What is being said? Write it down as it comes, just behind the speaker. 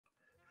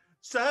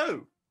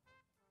So,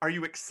 are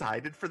you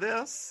excited for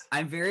this?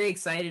 I'm very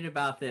excited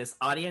about this.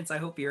 Audience, I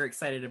hope you're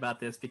excited about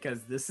this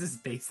because this is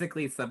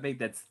basically something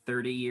that's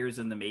 30 years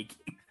in the making.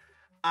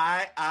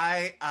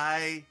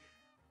 I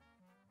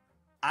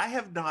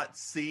have not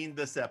seen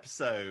this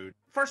episode.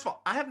 First of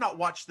all, I have not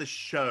watched the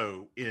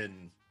show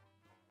in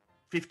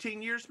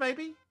 15 years,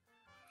 maybe.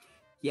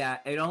 Yeah,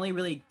 they only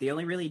really did they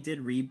only really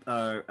did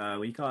reruns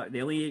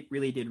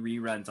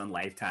on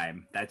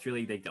Lifetime. That's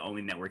really like the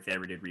only network that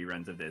ever did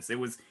reruns of this.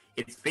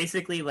 It's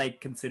basically like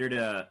considered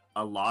a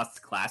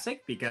lost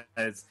classic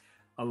because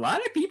a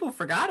lot of people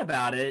forgot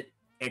about it,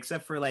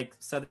 except for like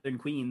Southern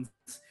Queens.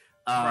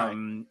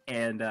 Right.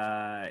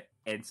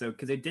 And so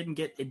because it didn't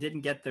get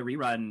the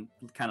rerun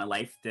kind of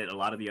life that a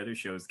lot of the other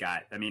shows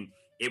got. I mean,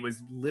 it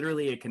was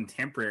literally a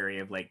contemporary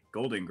of like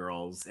Golden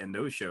Girls and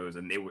those shows,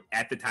 and they were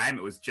at the time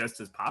it was just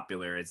as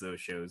popular as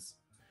those shows.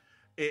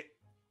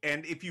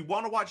 And if you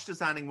want to watch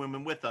Designing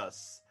Women with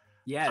us,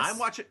 yes,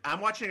 I'm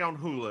watching on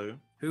Hulu.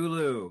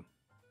 Hulu.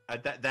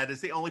 That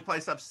is the only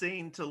place I've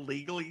seen to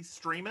legally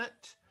stream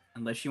it.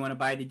 Unless you want to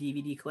buy the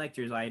DVD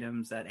collector's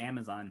items at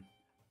Amazon.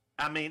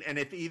 I mean, and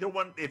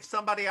if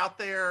somebody out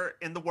there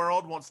in the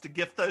world wants to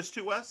gift those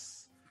to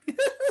us,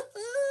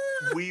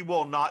 we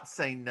will not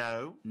say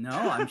no. No,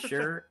 I'm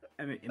sure.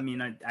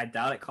 I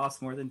doubt it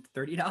costs more than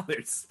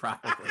 $30,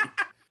 probably.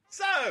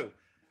 So,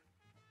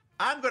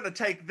 I'm going to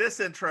take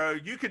this intro.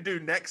 You can do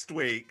next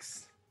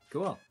week's.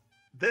 Cool.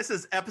 This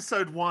is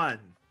episode 1.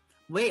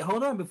 Wait,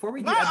 hold on. Before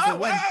we do episode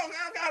 1.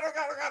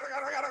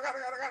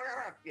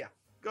 Yeah,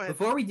 go ahead.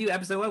 Before we do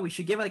episode 1, we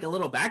should give like a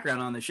little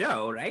background on the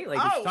show, right?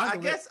 Like,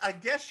 I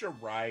guess you're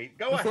right.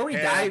 Before we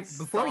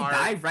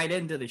dive right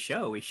into the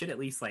show, we should at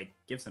least like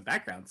give some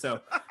background.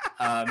 So,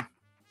 all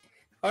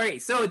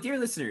right. So, dear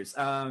listeners,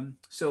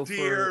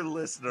 dear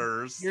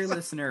listener,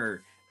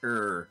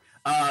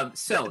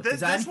 so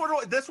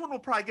this one will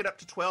probably get up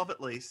to 12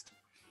 at least.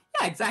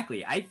 Yeah,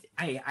 exactly.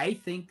 I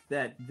think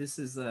that this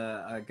is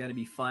going to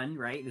be fun,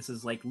 right? This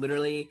is like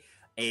literally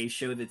a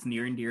show that's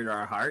near and dear to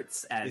our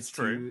hearts as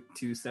two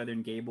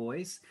Southern gay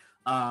boys.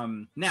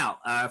 Now,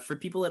 for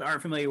people that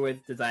aren't familiar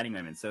with Designing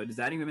Women, so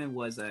Designing Women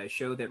was a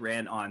show that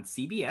ran on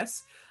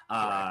CBS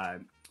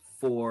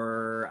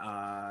for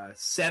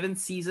 7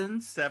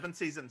 seasons. 7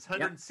 seasons,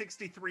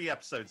 163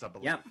 episodes, I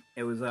believe. Yep.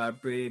 It was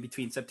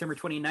between September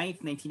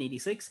 29th,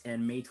 1986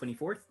 and May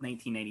 24th,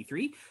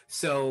 1993.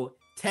 So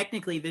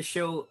technically this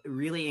show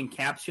really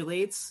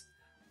encapsulates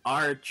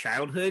our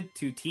childhood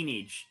to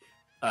teenage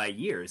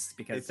years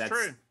because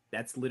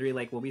that's literally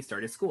like when we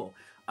started school.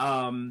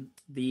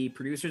 The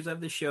producers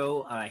of the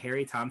show,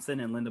 Harry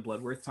Thompson and Linda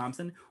Bloodworth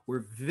Thompson, were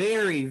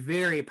very,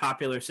 very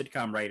popular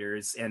sitcom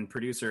writers and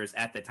producers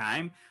at the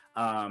time.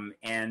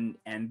 And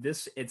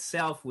this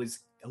itself was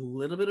a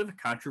little bit of a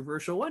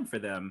controversial one for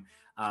them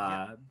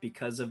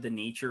because of the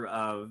nature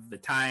of the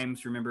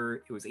times.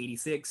 Remember, it was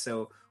 86,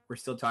 so we're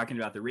still talking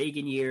about the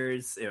Reagan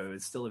years. It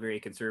was still a very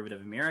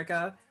conservative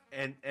America.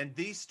 And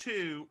these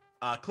two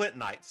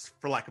Clintonites,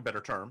 for lack of a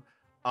better term,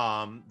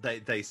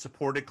 they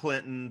supported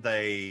Clinton.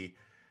 They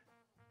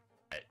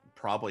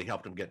probably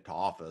helped him get to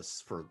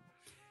office for.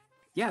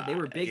 Yeah, they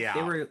were big. Yeah.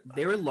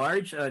 They were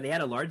large. They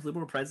had a large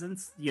liberal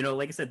presence. You know,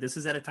 like I said, this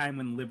is at a time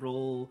when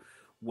liberal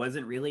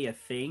wasn't really a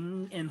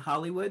thing in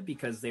Hollywood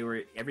because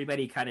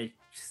everybody kind of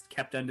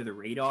kept under the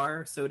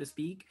radar, so to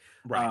speak,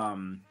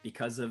 right?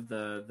 Because of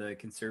the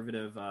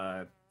conservative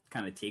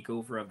kind of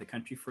takeover of the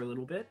country for a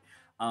little bit.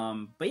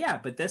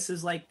 But this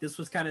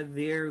was kind of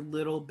their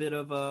little bit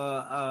of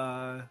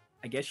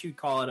I guess you'd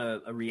call it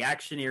a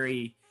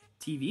reactionary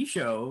TV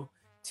show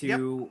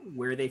to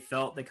where they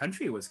felt the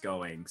country was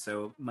going.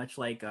 So much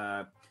like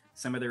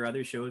some of their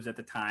other shows at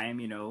the time,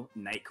 you know,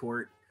 Night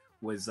Court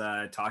was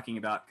talking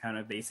about kind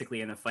of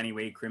basically in a funny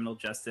way criminal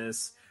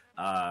justice.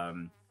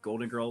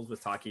 Golden Girls was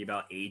talking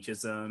about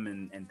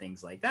ageism and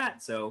things like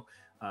that. So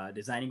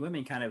Designing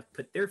Women kind of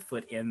put their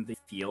foot in the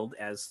field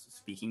as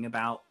speaking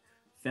about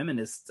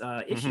feminist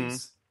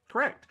issues.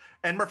 Correct.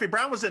 And Murphy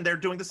Brown was in there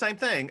doing the same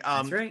thing.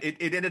 That's right.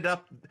 It ended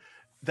up,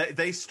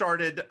 they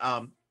started,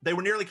 they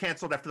were nearly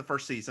canceled after the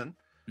first season.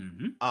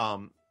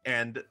 Mm-hmm.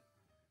 And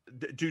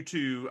due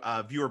to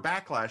viewer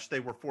backlash, they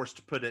were forced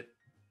to put it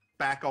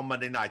back on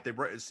Monday night.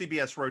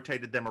 CBS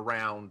rotated them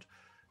around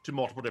to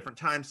multiple different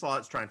time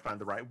slots, trying to find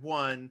the right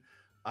one,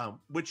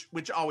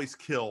 which always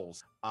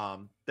kills.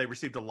 They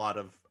received a lot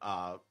of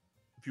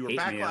viewer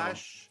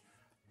backlash,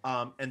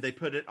 and they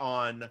put it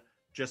on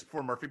just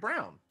before Murphy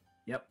Brown.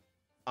 Yep.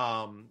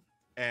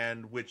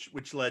 And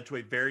which led to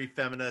a very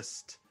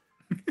feminist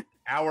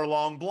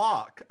hour-long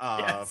block.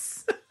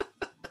 Yes.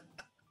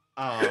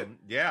 I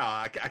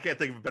can't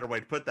think of a better way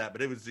to put that,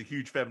 but it was a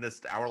huge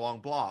feminist hour-long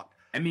block.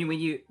 I mean,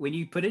 when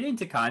you put it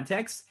into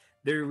context,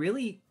 there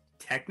really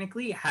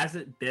technically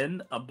hasn't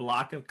been a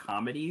block of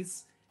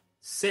comedies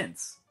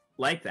since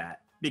like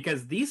that,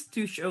 because these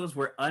two shows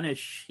were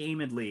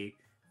unashamedly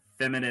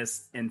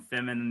feminist and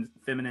feminine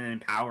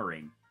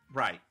empowering.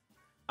 Right.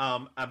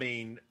 I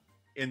mean,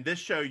 in this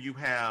show, you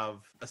have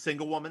a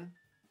single woman,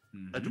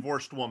 a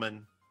divorced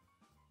woman,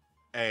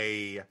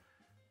 a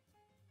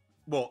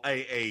well,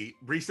 a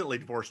recently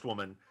divorced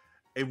woman,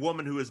 a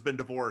woman who has been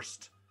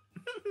divorced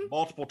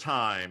multiple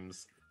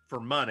times for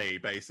money,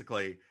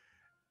 basically,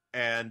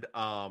 and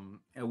A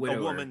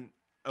widower.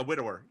 a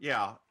widower,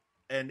 yeah,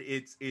 and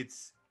it's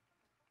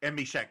and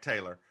Meshach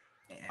Taylor,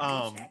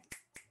 um,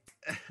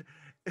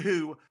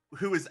 who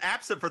is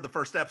absent for the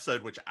first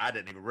episode, which I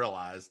didn't even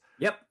realize.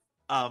 Yep.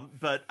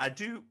 But I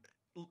do.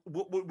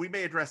 We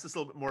may address this a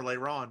little bit more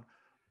later on.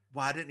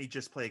 Why didn't he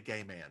just play a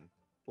gay man?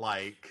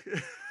 Like,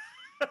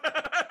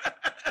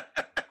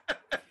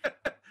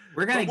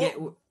 we're gonna get.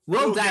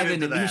 We'll dive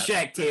into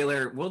Meshach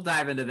Taylor. We'll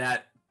dive into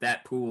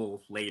that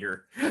pool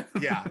later.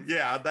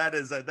 yeah. That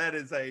is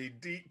a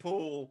deep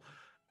pool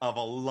of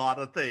a lot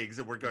of things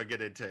that we're going to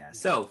get into. Yeah,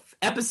 so,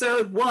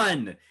 episode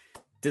 1,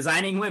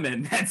 Designing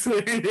Women. That's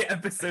literally the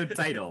episode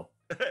title.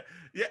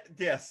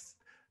 Yes,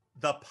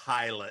 the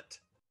pilot.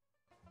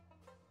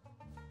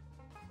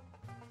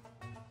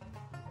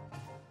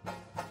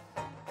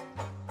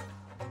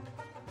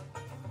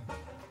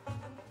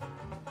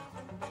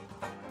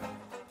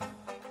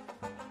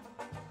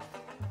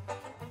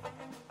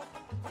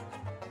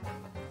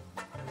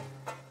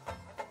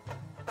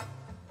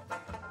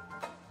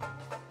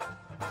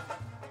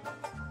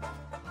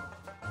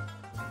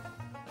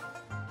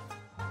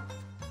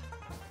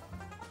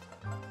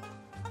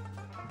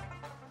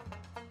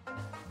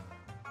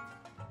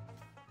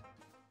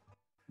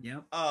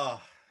 Yep.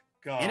 Oh,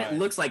 God. And it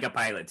looks like a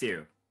pilot,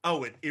 too.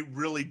 Oh, it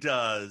really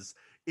does.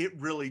 It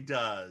really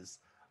does.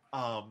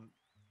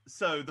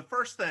 So the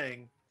first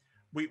thing,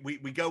 we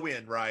go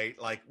in, right?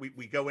 Like,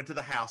 we go into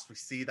the house. We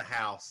see the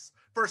house.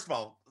 First of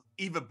all,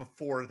 even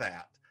before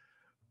that,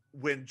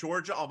 when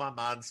Georgia on My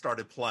Mind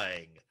started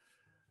playing,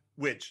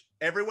 which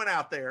everyone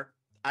out there,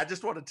 I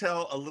just want to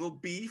tell a little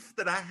beef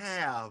that I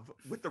have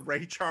with the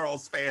Ray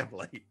Charles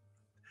family.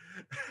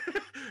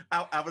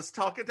 I was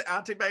talking to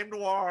Auntie Maim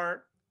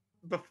Noire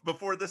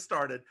before this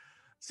started.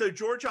 So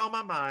Georgia on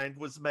My Mind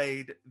was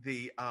made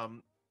the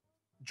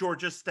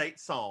Georgia state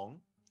song,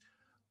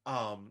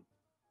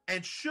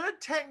 and should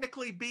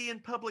technically be in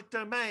public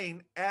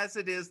domain as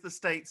it is the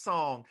state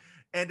song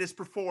and is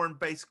performed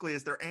basically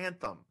as their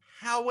anthem.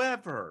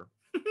 However,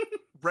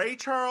 Ray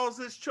Charles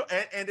is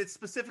and it's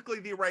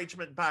specifically the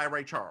arrangement by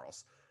Ray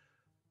Charles.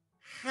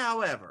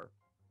 However,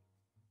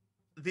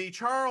 the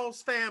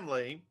Charles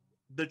family,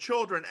 the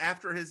children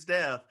after his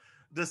death,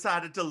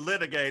 decided to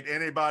litigate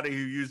anybody who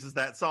uses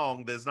that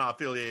song that's not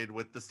affiliated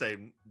with the state of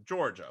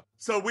Georgia.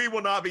 So we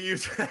will not be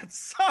using that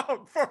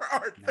song for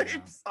our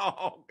theme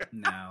song.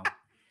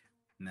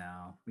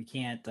 No, we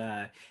can't.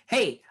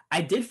 Hey, I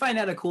did find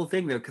out a cool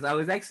thing, though, because I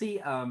was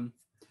actually,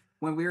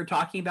 when we were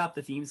talking about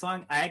the theme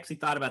song, I actually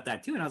thought about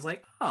that, too. And I was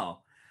like, oh,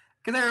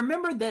 because I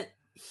remembered that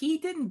he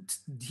didn't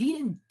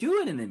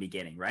do it in the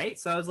beginning, right?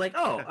 So I was like,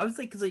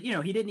 because,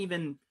 he didn't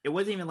even, it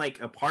wasn't even like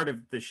a part of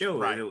the show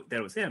that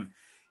it was him.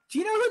 Do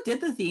you know who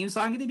did the theme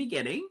song at the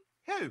beginning?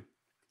 Who?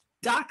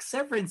 Doc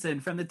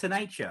Severinsen from The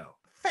Tonight Show.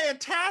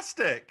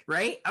 Fantastic.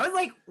 Right? I was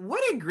like,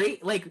 what a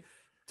great,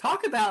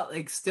 talk about,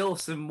 still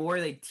some more,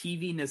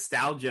 TV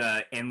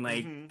nostalgia and,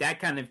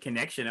 that kind of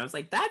connection. I was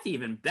like, that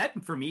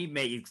for me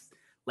made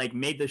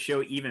the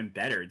show even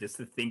better, just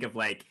to think of,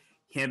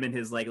 him and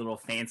his, little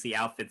fancy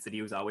outfits that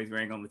he was always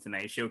wearing on The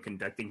Tonight Show,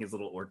 conducting his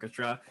little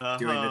orchestra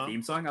during the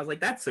theme song. I was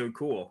like, that's so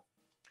cool.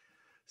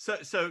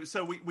 So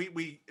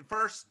we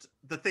first,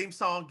 the theme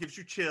song gives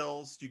you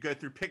chills. You go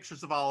through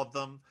pictures of all of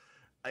them,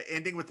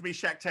 ending with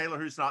Meshach Taylor,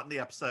 who's not in the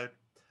episode.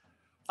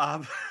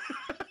 I'm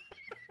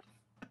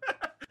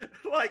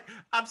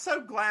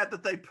so glad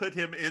that they put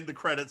him in the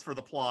credits for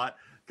the plot,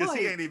 because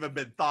he ain't even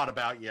been thought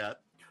about yet.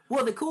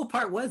 Well, the cool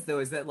part was, though,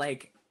 is that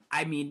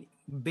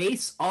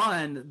based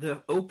on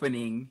the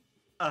opening,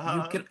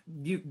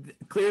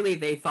 clearly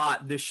they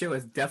thought this show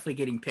is definitely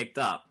getting picked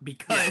up,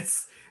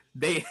 because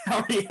they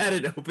already had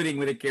an opening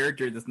with a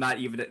character that's not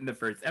even in the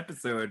first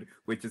episode,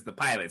 which is the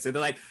pilot. So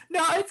they're like,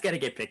 no, it's got to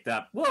get picked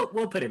up.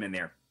 We'll put him in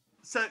there.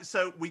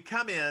 So we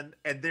come in,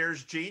 and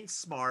there's Jean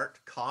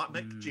Smart,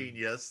 comic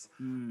genius,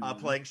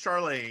 playing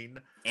Charlene.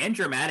 And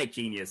dramatic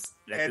genius.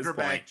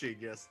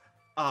 Genius.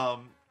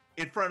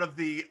 In front of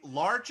the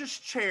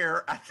largest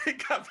chair I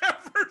think I've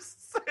ever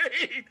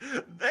seen.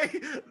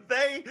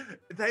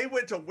 They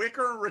went to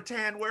Wicker and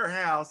Rattan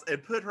Warehouse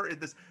and put her in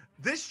this.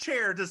 This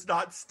chair does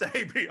not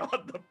stay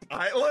beyond the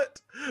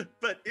pilot,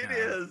 but it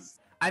is.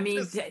 I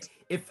mean,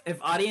 if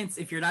audience,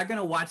 if you're not going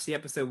to watch the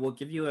episode, we'll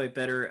give you a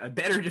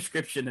better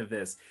description of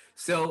this.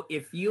 So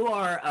if you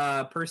are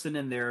a person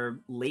in their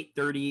late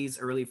 30s,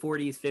 early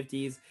 40s,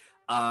 50s,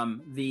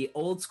 the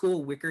old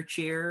school wicker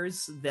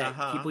chairs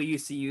that people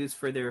used to use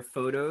for their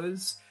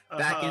photos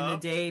back in the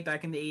day,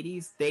 back in the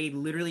 80s, they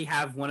literally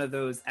have one of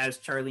those as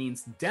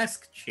Charlene's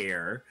desk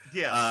chair,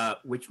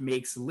 which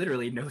makes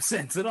literally no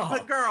sense at all.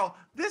 But girl,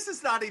 this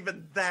is not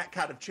even that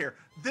kind of chair.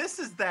 This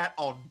is that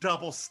on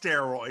double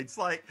steroids.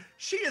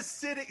 She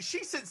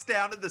sits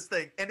down in this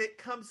thing, and it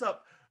comes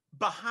up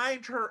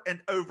behind her and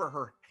over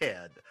her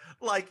head.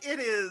 It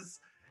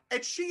is,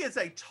 and she is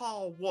a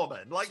tall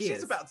woman.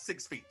 She's about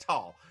 6 feet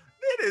tall.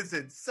 It is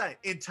insane.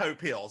 In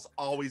taupe heels,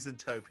 always in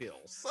taupe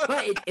heels.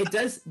 But it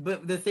does.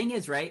 But the thing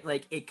is, right?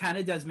 Like, it kind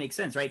of does make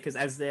sense, right? Because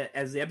as the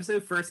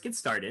episode first gets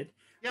started,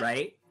 Yep.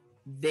 right?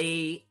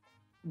 They,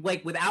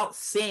 like, without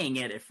saying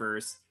it at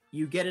first,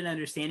 you get an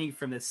understanding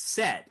from the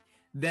set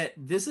that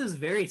this is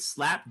very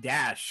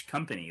slapdash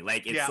company.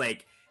 Like, it's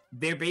like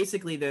they're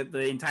basically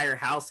the entire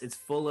house is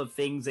full of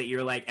things that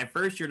you're like, at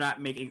first you're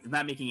not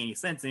making any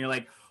sense, and you're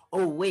like,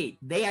 oh wait,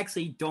 they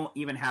actually don't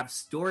even have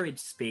storage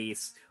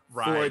space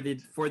for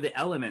the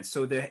elements.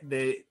 So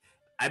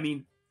I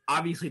mean,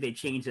 obviously they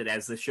changed it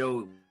as the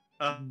show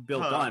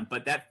built on,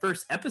 but that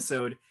first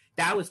episode,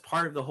 that was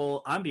part of the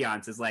whole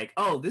ambiance, is like,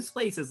 oh, this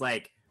place is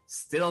like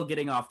still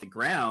getting off the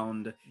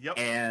ground. Yep.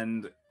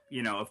 And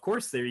you know, of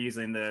course they're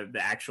using the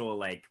actual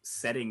like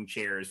setting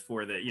chairs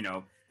for the, you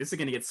know, this is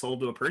going to get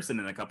sold to a person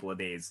in a couple of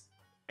days.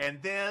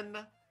 And then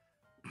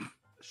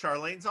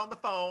Charlene's on the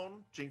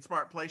phone. Gene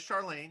Smart plays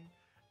Charlene.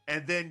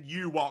 And then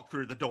you walk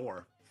through the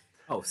door.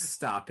 Oh,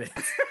 stop it.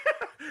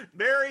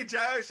 Mary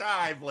Jo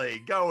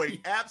Shively going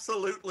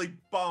absolutely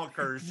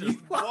bonkers, just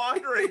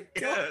wandering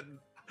in,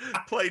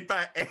 played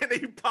by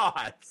Annie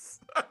Potts.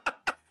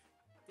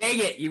 Dang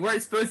it, you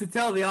weren't supposed to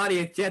tell the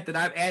audience yet that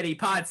I'm Annie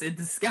Potts in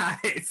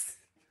disguise.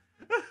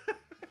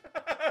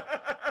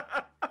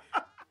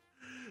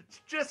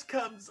 Just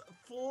comes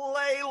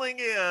flailing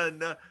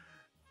in,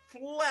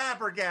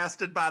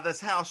 flabbergasted by this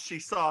house she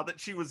saw that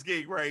she was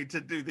getting ready to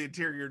do the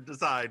interior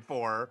design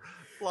for.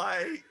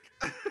 Like...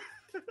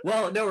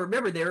 Well, no,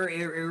 remember,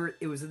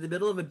 it was in the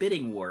middle of a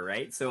bidding war,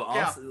 right? So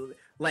also,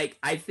 like,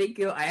 I think,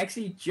 you know, I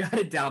actually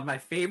jotted down my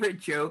favorite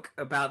joke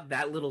about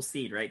that little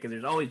scene, right? Because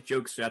there's always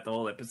jokes throughout the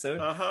whole episode.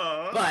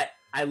 But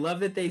I love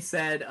that they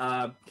said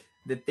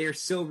that they're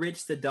so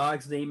rich the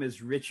dog's name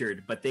is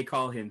Richard, but they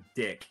call him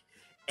Dick.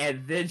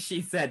 And then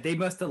she said, they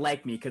must have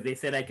liked me because they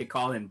said I could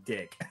call him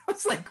Dick. I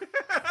was like,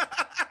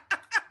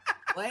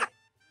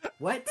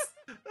 what?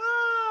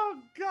 Oh,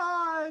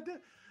 God.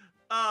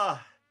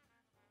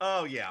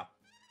 Oh, yeah.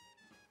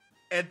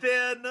 And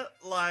then,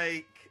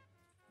 like,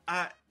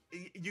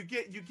 you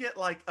get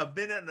like a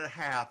minute and a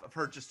half of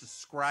her just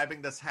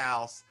describing this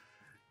house,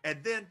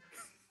 and then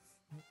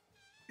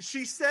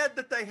she said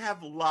that they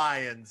have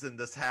lions in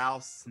this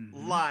house,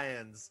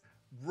 lions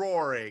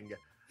roaring.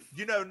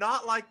 You know,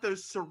 not like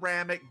those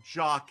ceramic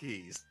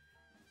jockeys,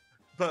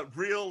 but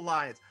real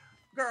lions.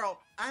 Girl,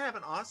 I have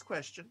an honest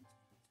question.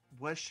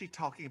 Was she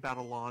talking about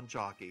a lawn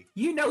jockey?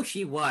 You know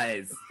she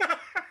was.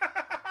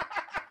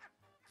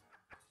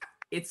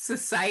 It's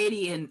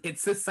society in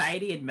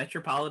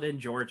metropolitan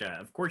Georgia.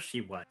 Of course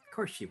she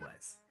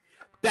was.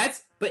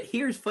 But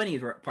here's funny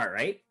part,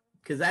 right?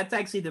 Because that's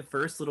actually the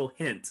first little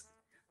hint,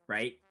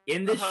 right?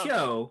 In the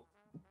show,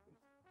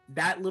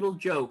 that little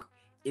joke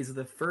is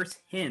the first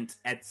hint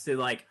as to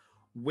like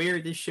where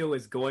this show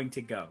is going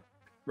to go,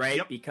 right?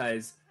 Yep.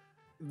 Because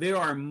there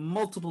are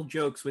multiple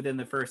jokes within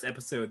the first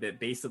episode that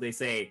basically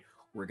say,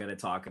 we're going to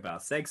talk about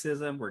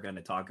sexism, we're going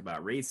to talk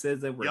about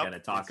racism, we're going to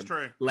talk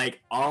about,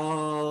 like,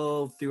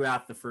 all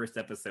throughout the first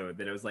episode,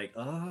 that it was like,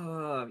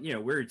 oh, you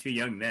know, we were too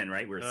young then,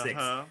 right? We were 6.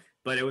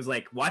 But it was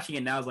like, watching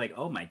it now, I was like,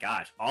 oh my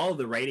gosh, all of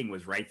the writing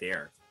was right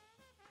there.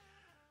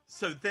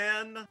 So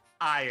then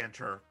I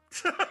enter.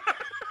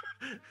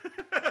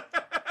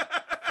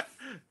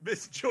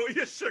 Miss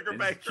Julia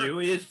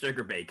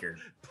Sugarbaker.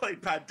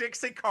 Played by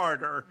Dixie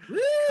Carter. Woo!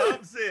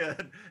 Comes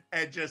in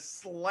and just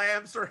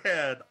slams her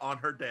head on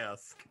her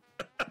desk.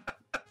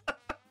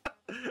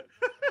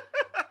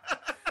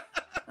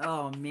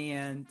 Oh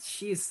man,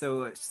 she's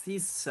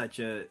such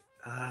a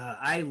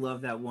I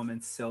love that woman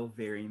so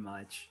very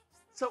much.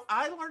 So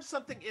I learned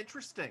something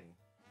interesting.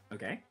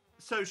 Okay.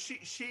 So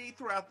she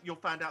throughout, you'll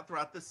find out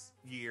throughout this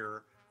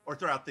year, or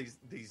throughout these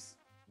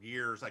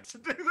years, I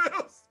should do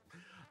this,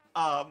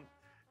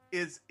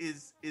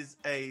 is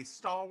a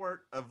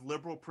stalwart of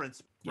liberal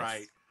principle, yes.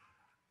 Right?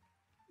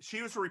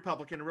 She was a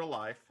Republican in real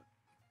life,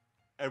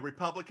 a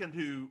Republican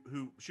who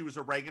she was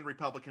a Reagan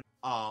Republican,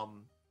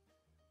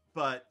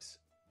 but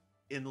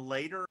in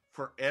later,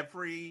 for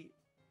every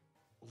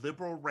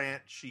liberal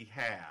rant she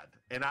had,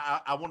 and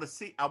I want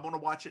to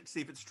watch it,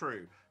 see if it's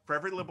true. For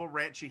every liberal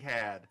rant she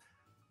had,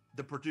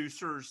 the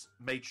producers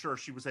made sure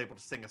she was able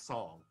to sing a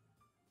song.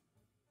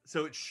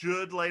 So it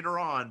should later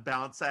on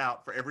balance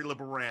out for every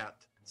liberal rant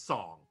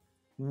song.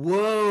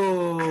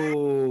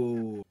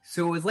 Whoa.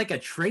 So it was like a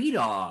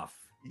trade-off.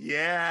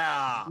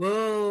 Yeah.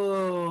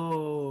 Whoa.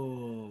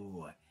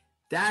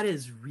 That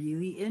is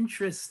really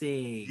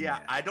interesting. Yeah,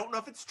 I don't know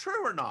if it's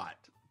true or not,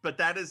 but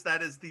that is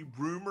the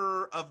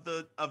rumor of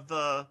the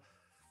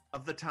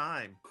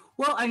time.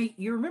 Well, I mean,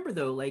 you remember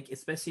though, like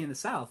especially in the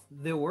South,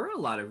 there were a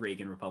lot of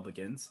Reagan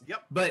Republicans.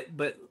 Yep. But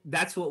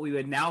that's what we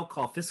would now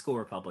call fiscal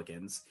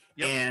Republicans.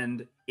 Yep.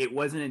 And it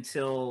wasn't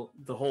until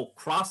the whole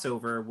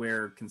crossover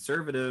where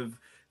conservative,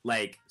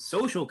 like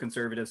social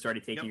conservatives,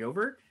 started taking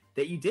over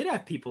that you did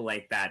have people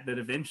like that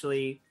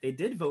eventually they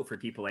did vote for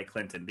people like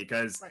Clinton,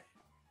 because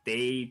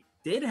they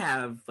did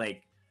have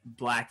like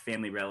black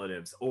family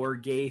relatives or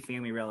gay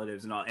family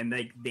relatives and all, and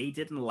they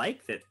didn't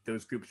like that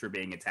those groups were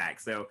being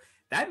attacked, so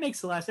that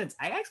makes a lot of sense.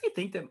 I actually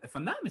think that, if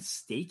I'm not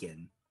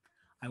mistaken,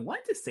 I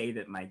want to say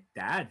that my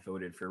dad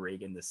voted for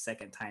Reagan the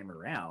second time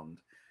around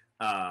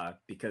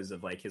because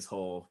of like his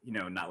whole,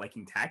 not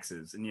liking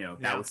taxes, and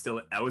that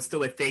was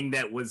still a thing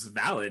that was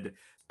valid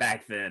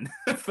back then.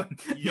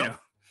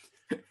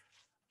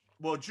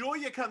 Well,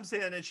 Julia comes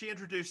in and she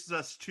introduces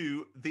us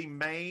to the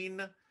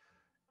main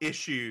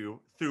issue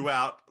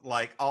throughout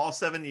like all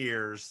 7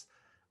 years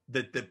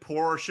that the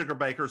poor sugar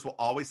bakers will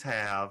always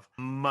have: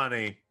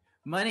 money.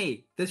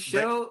 The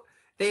show,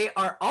 they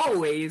are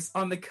always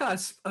on the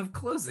cusp of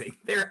closing.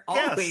 They're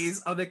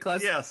always on the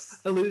cusp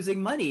of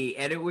losing money.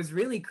 And it was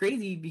really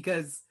crazy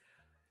because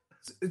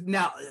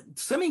now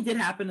something did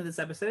happen in this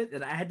episode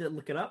that I had to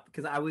look it up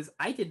because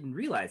I didn't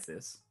realize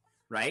this,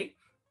 right?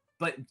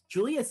 But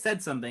Julia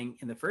said something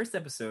in the first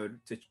episode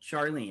to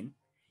Charlene,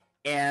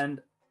 and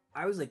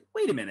I was like,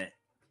 wait a minute.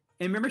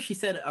 And remember, she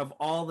said, of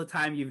all the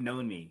time you've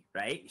known me,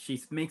 right?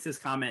 She makes this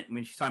comment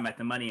when she's talking about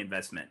the money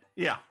investment.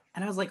 Yeah.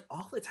 And I was like,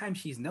 all the time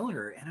she's known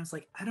her. And I was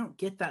like, I don't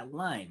get that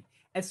line.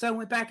 And so I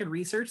went back and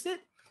researched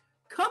it.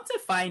 Come to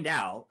find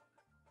out,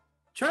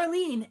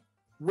 Charlene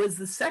was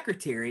the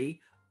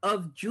secretary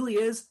of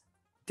Julia's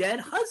dead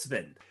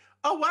husband.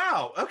 Oh,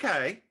 wow.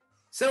 Okay.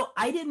 So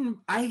I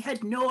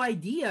had no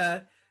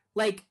idea,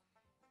 like,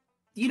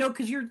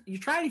 because you're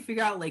trying to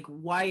figure out like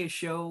why a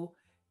show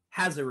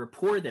has a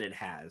rapport that it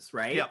has,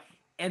 right? Yep.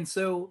 And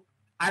so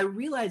I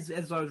realized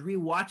as I was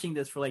rewatching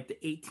this for like the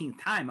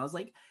 18th time, I was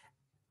like,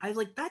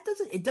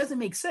 it doesn't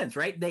make sense,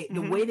 right? The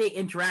way they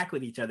interact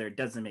with each other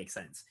doesn't make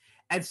sense.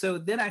 And so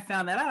then I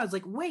found that out. I was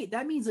like, wait,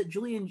 that means that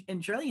Julia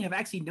and Charlene have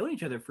actually known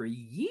each other for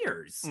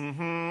years.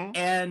 Mm-hmm.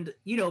 And,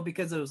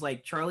 because it was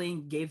like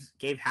Charlene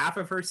gave half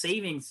of her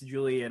savings to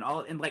Julia and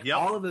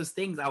all of those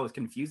things I was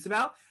confused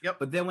about. Yep.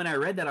 But then when I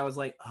read that, I was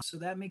like, oh, so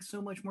that makes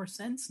so much more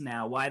sense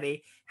now, why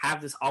they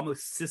have this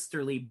almost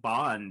sisterly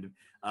bond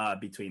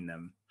between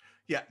them.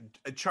 Yeah.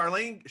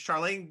 Charlene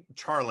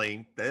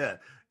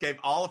gave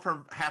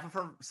half of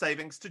her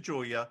savings to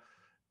Julia.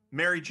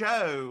 Mary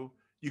Jo,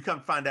 you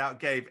come find out,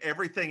 gave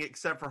everything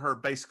except for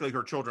basically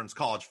her children's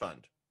college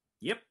fund.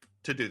 Yep.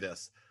 To do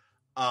this.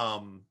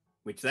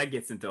 Which that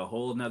gets into a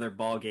whole nother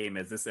ball game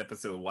as this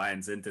episode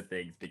winds into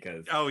things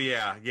because. Oh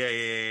yeah.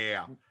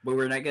 But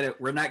we're not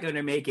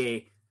gonna make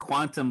a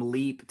quantum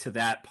leap to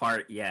that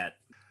part yet.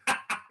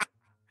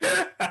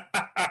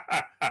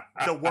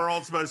 The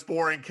world's most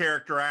boring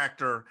character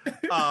actor.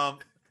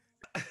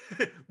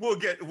 We'll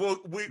get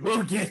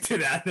to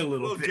that in a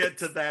little bit. We'll get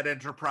to that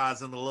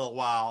enterprise in a little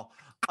while.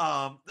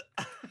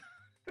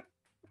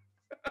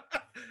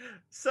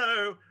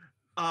 So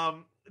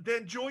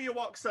then Julia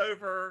walks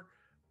over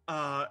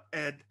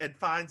and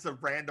finds a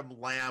random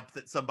lamp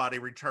that somebody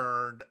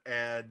returned,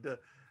 and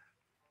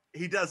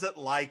he doesn't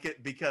like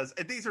it because,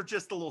 and these are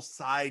just the little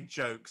side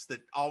jokes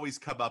that always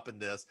come up in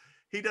this.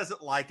 He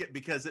doesn't like it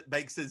because it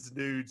makes his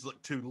nudes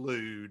look too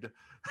lewd.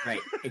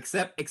 Right.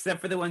 Except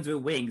for the ones with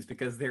wings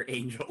because they're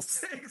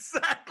angels.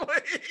 Exactly.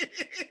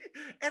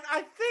 And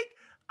I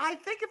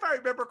think if I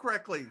remember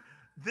correctly,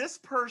 this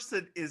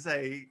person is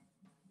a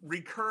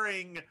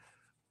recurring,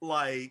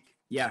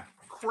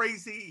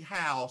 crazy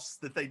house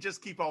that they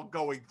just keep on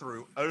going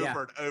through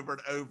over and over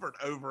and over and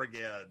over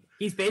again.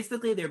 He's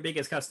basically their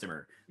biggest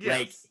customer.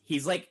 Yes.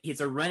 He's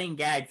a running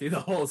gag through the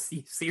whole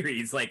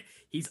series. Like,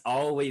 he's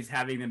always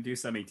having them do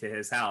something to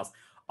his house.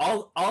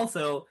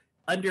 Also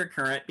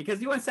undercurrent, because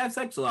he wants to have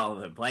sex with all of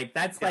them. Like,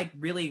 that's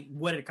really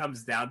what it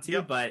comes down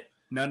to, but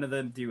none of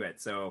them do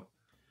it. So.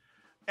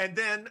 And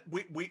then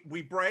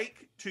we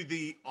break to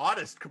the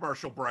oddest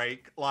commercial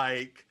break.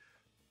 Like,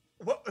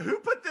 who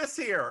put this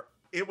here?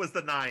 It was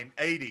the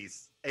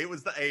 80s. It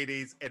was the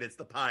 80s, and it's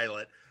the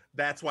pilot.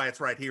 That's why it's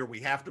right here. We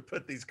have to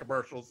put these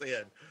commercials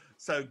in.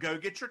 So go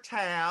get your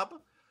tab,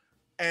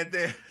 and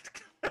then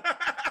we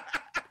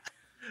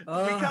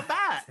come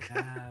back.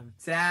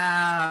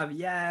 Tab,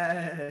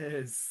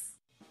 yes.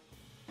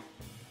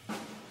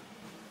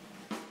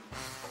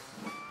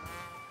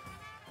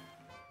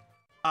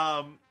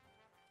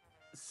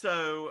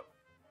 So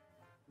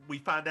we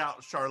find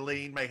out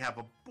Charlene may have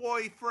a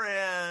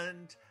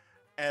boyfriend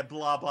and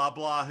blah, blah,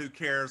 blah. Who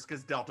cares?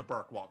 Because Delta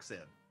Burke walks in.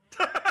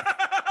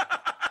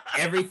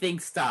 Everything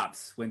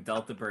stops when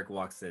Delta Burke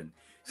walks in.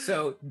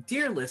 So,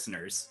 dear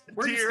listeners,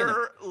 we're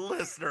going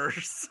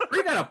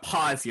to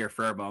pause here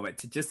for a moment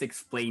to just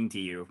explain to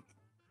you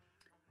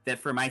that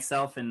for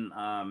myself and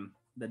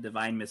the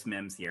divine Miss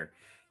Mims here,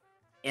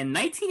 in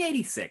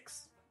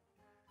 1986,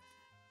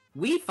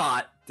 we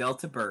thought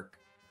Delta Burke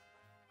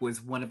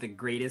was one of the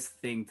greatest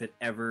things that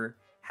ever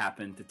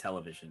happened to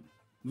television.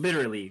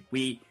 Literally,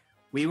 we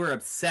were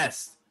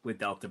obsessed with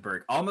Delta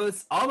Burke,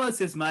 almost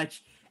as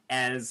much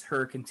as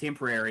her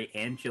contemporary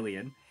Anne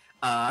Gillian,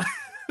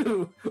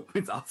 who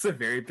was also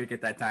very big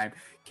at that time.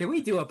 Can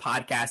we do a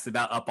podcast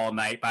about Up All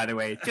Night, by the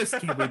way? Just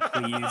can we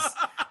please?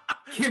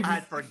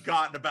 I'd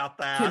forgotten about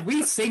that. Can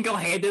we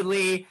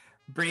single-handedly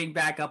bring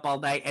back up all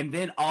night, and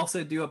then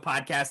also do a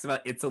podcast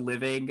about It's a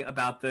Living.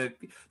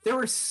 There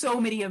were so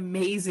many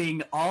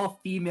amazing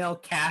all-female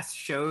cast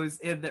shows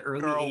in the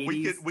early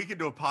 80s. We could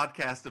do a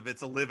podcast of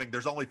It's a Living.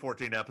 There's only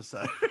 14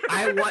 episodes.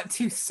 I want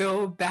to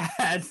so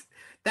bad.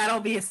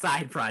 That'll be a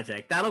side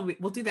project.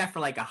 We'll do that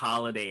for like a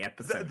holiday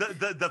episode.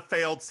 The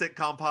failed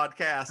sitcom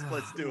podcast.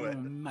 Let's do it.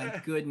 Oh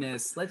my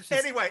goodness. Let's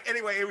just Anyway,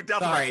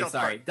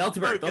 sorry. Delta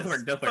Burke.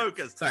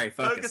 Focus. Sorry,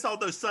 focus on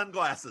those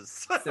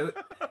sunglasses. So,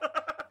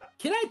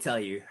 can I tell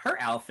you, her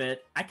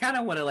outfit, I kind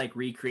of want to like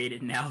recreate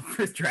it now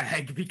for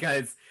drag,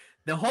 because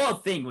the whole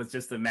thing was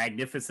just a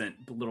magnificent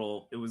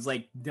it was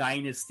like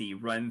Dynasty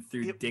run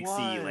through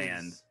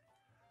Dixieland.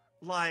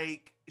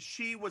 Like,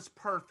 she was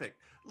perfect.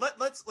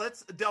 Let's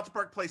Delta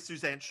Burke plays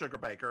Suzanne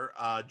Sugarbaker,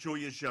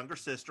 Julia's younger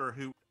sister,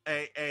 who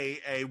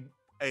a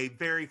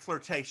very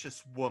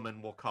flirtatious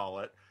woman, we'll call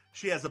it.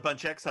 She has a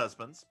bunch of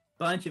ex-husbands.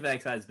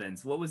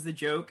 What was the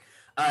joke?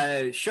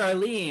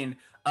 Charlene,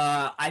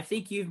 I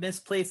think you've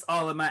misplaced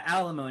all of my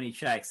alimony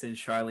checks. And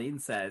Charlene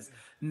says,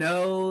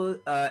 no,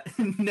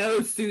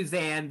 no,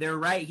 Suzanne, they're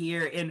right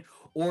here in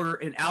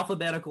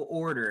alphabetical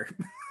order.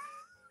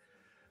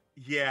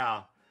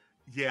 Yeah.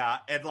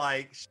 And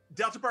like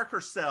Delta Burke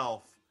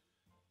herself,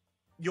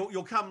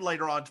 you'll come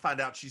later on to find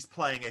out she's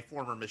playing a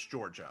former Miss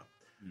Georgia.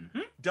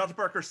 Mm-hmm. Delta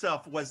Burke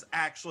herself was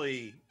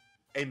actually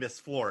a Miss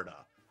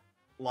Florida.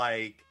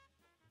 Like,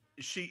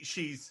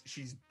 she's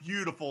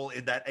beautiful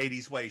in that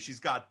 80s way.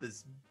 She's got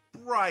this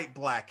bright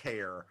black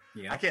hair.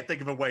 Yeah. I can't think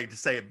of a way to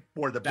say it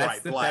more than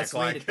bright black.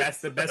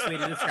 That's the best way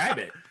to describe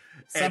it.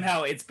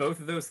 Somehow it's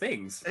both of those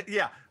things.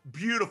 Yeah.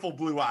 Beautiful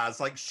blue eyes.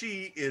 Like,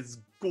 she is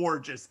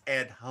gorgeous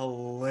and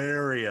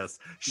hilarious.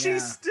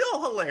 She's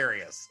still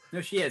hilarious.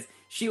 No, she is.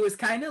 She was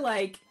kind of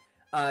like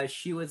a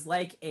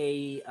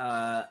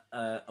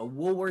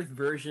Woolworth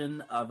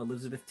version of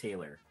Elizabeth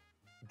Taylor.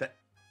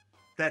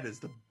 That is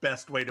the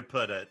best way to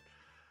put it.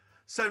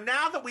 So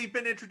now that we've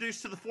been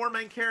introduced to the four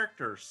main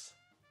characters,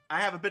 I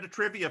have a bit of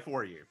trivia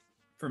for you.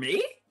 For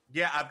me?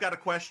 Yeah, I've got a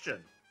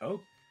question.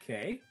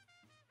 Okay.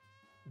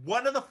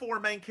 One of the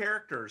four main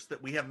characters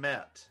that we have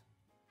met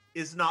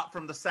is not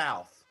from the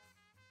South.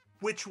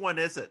 Which one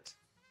is it?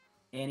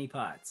 Annie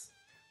Potts.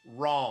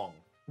 Wrong.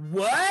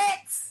 What?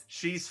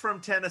 She's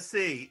from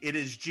Tennessee. It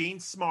is Jean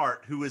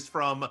Smart, who is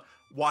from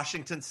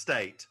Washington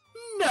State.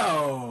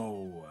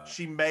 No.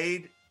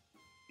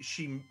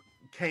 She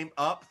came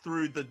up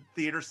through the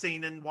theater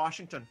scene in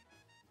Washington.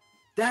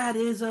 That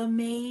is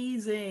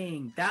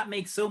amazing. That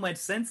makes so much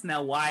sense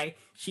now why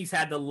she's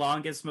had the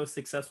longest, most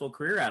successful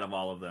career out of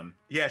all of them.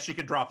 Yeah, she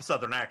can drop a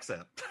Southern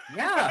accent.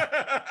 Yeah,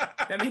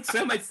 that makes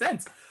so much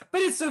sense. But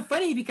it's so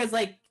funny because,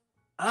 like,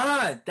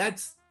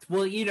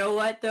 well, you know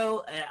what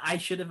though? I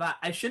should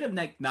have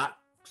not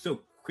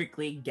so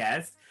quickly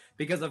guessed,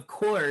 because of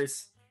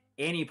course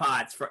Annie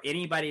Potts, for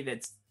anybody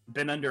that's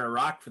been under a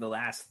rock for the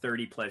last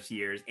 30 plus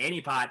years,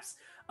 Annie Potts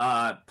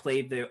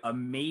played the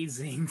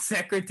amazing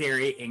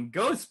secretary in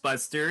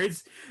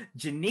Ghostbusters,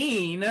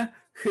 Janine,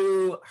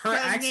 who her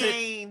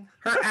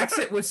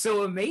accent was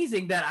so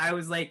amazing that I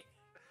was like,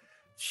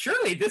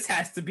 surely this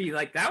has to be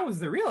like, that was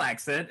the real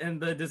accent and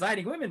the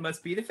Designing Women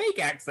must be the fake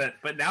accent.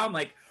 But now I'm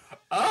like,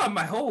 oh,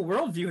 my whole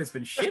worldview has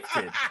been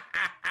shifted.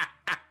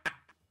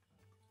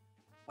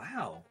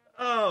 Wow.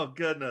 Oh,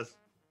 goodness.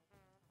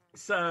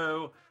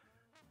 So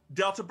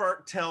Delta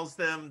Burke tells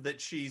them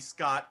that she's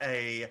got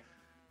a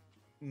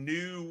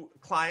new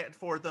client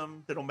for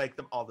them that'll make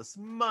them all this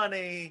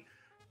money,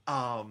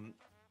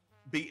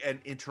 be an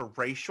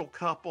interracial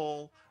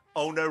couple.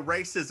 Oh no,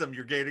 racism,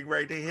 you're getting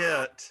ready to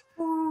hit.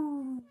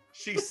 Ooh.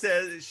 She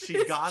says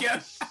she got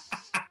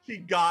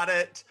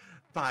it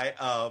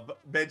by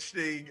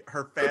mentioning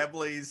her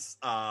family's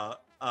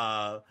help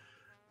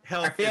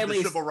in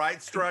the civil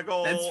rights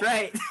struggle. That's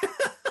right.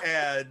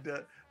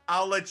 And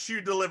I'll let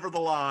you deliver the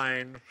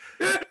line.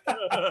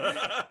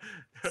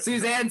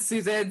 Suzanne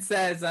says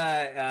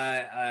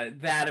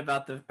that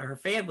about her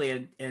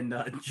family, and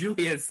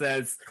Julia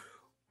says,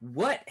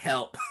 "What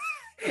help?"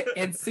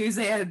 And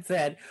Suzanne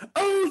said,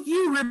 "Oh,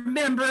 you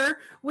remember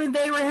when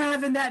they were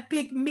having that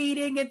big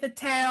meeting at the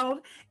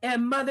town,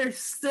 and Mother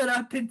stood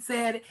up and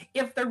said,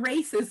 'If the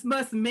races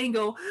must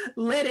mingle,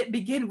 let it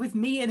begin with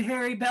me and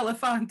Harry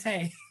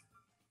Belafonte.'"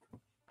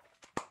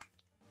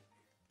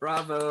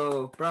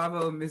 Bravo,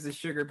 Mrs.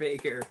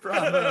 Sugarbaker,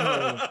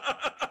 bravo.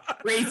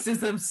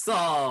 Racism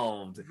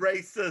solved.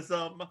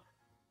 Racism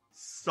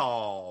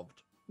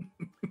solved.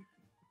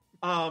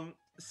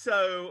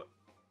 So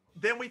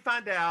then we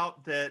find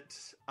out that,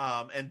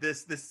 and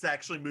this is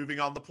actually moving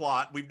on the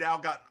plot. We've now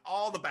got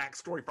all the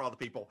backstory for all the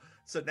people.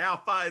 So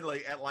now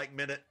finally at like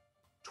minute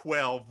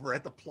 12, we're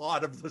at the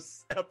plot of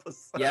this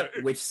episode. Yep,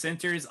 which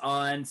centers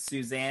on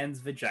Suzanne's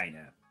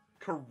vagina.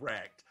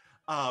 Correct.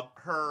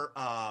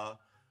 Her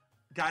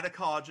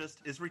gynecologist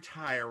is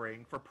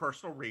retiring for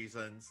personal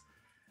reasons.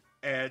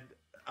 And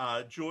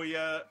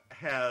Julia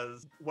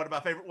has one of my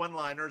favorite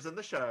one-liners in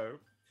the show.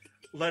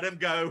 Let him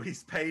go.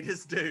 He's paid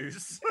his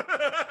dues.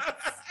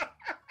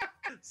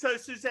 So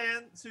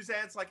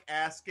Suzanne's like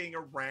asking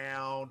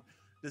around,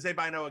 does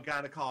anybody know a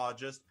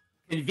gynecologist?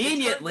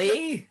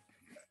 Conveniently,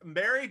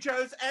 Mary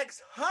Jo's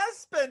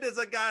ex-husband is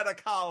a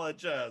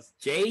gynecologist.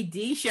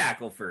 J.D.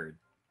 Shackelford.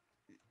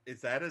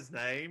 Is that his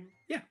name?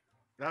 Yeah.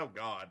 Oh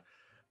God.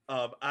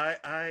 I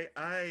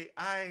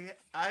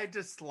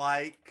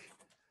dislike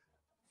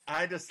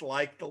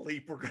the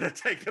leap we're gonna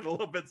take it a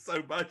little bit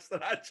so much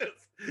that I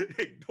just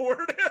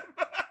ignored him.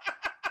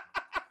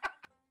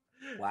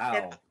 Wow.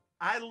 And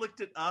I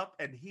looked it up,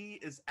 and he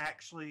is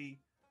actually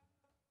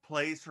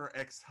plays her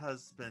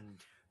ex-husband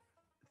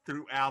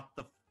throughout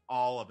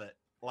all of it.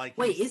 Like,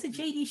 wait, is it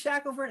J.D.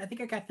 Shackelford? I think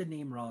I got the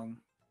name wrong.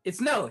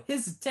 His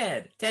is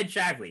Ted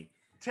Shively.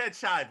 Ted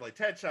Shively.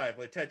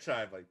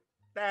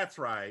 That's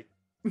right.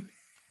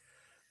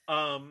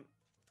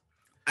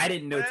 I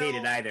didn't notate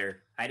it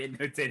either.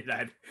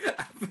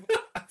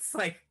 It's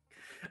like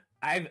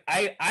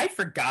I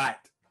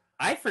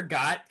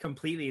forgot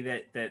completely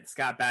that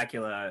Scott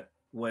Bakula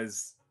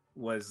was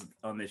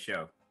on this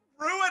show.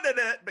 Ruining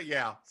it, but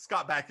yeah,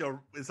 Scott Bakula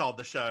is on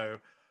the show.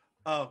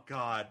 Oh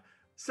God.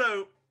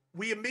 So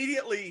we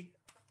immediately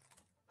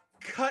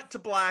cut to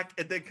black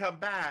and then come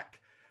back,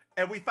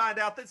 and we find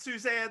out that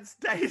Suzanne's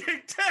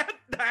dating Ted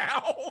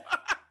now.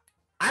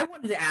 I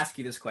wanted to ask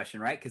you this question,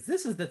 right? Because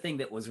this is the thing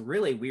that was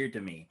really weird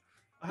to me.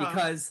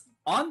 Because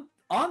on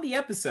the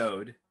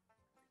episode,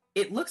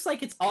 it looks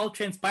like it's all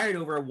transpired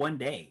over one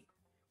day.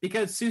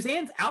 Because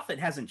Suzanne's outfit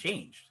hasn't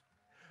changed.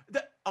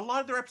 A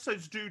lot of their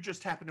episodes do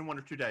just happen in 1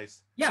 or 2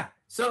 days. Yeah.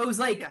 So it was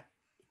like,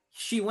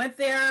 she went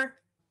there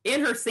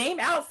in her same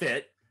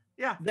outfit.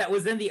 Yeah. That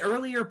was in the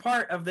earlier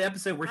part of the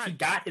episode where she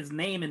got his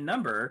name and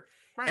number.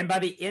 Right. And by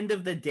the end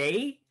of the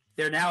day,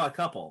 they're now a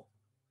couple.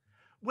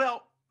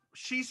 Well,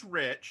 she's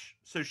rich,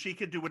 so she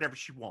can do whatever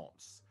she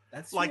wants.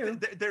 That's like true.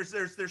 There's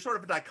sort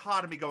of a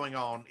dichotomy going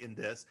on in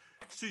this.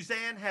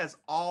 Suzanne has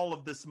all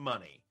of this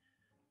money,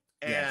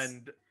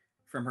 and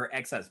from her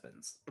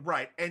ex-husbands,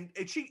 right? And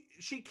she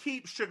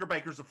keeps Sugar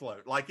Bakers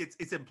afloat. Like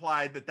it's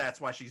implied that that's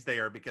why she's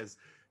there, because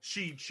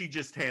she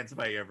just hands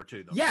May over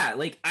to them. Yeah,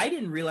 like I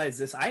didn't realize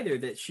this either,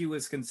 that she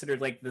was considered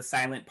like the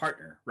silent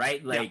partner,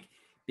 right? Like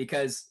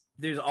because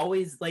there's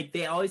always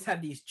they always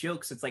have these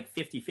jokes. It's like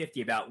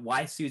 50-50 about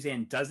why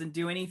Suzanne doesn't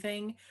do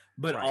anything,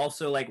 but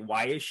also like,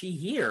 why is she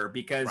here?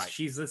 Because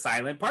she's the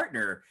silent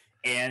partner.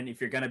 And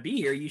if you're going to be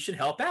here, you should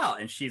help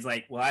out. And she's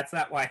like, well, that's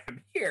not why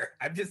I'm here.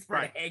 I'm just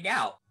going to hang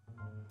out.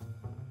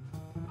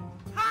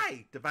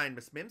 Hi, Divine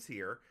Miss Mims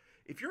here.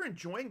 If you're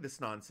enjoying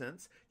this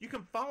nonsense, you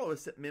can follow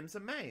us at Mims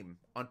and Maim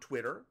on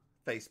Twitter,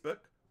 Facebook,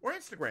 or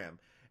Instagram.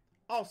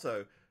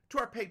 Also, to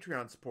our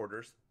Patreon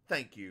supporters,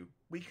 thank you.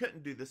 We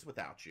couldn't do this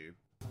without you.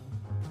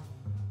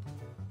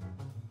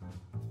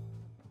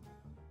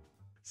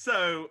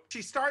 So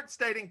she starts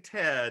dating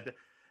Ted,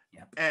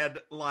 and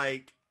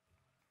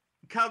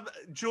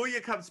Julia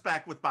comes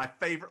back with my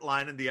favorite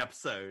line in the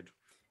episode.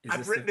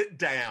 I've written it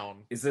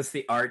down. Is this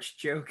the arch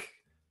joke?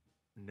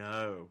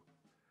 No.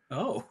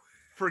 Oh.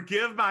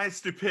 Forgive my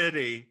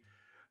stupidity,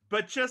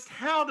 but just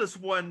how does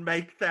one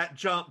make that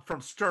jump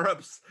from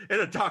stirrups in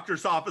a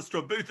doctor's office to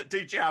a booth at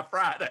TGI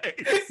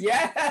Fridays?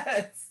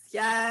 Yes.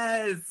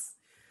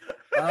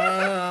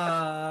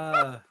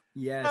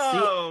 Yeah.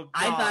 Oh,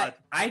 God.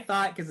 I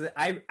thought because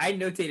I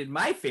notated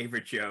my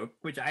favorite joke,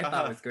 which I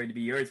thought was going to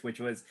be yours, which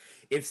was,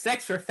 if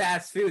sex were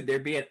fast food,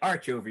 there'd be an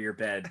arch over your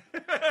bed.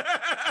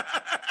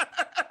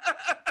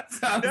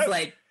 So I was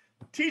like,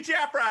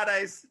 TGI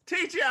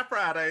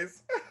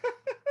Fridays.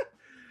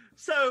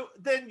 So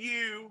then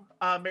you,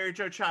 Mary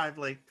Jo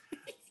Chively,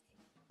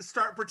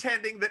 start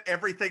pretending that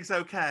everything's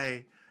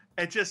okay,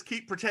 and just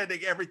keep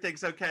pretending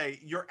everything's okay.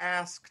 You're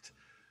asked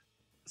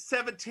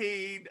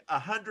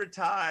 100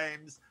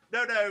 times,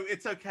 no,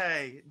 it's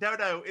okay.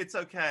 No, it's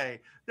okay.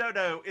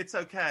 No, it's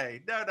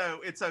okay. No,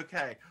 it's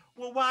okay.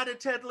 Well, why did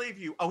Ted leave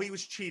you? Oh, he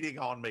was cheating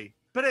on me,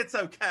 but it's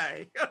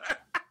okay.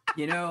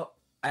 You know,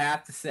 I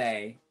have to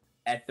say,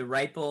 at the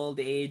ripe old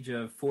age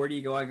of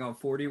 40 going on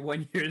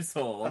 41 years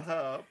old,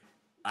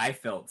 I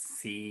felt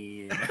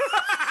seen.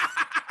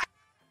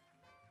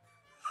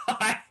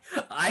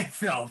 I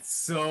felt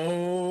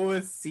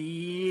so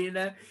seen,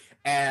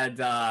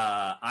 and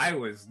I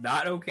was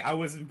not okay. I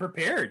wasn't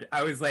prepared.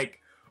 I was like,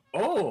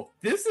 oh,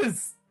 this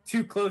is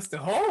too close to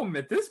home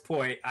at this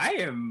point. I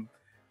am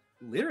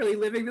literally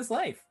living this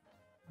life.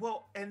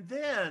 Well, and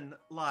then,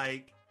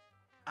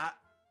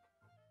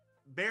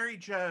 Mary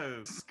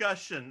Jo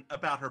discussion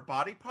about her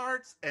body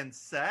parts and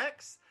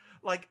sex,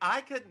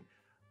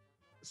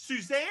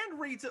 Suzanne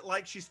reads it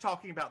like she's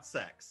talking about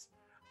sex.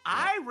 Yeah.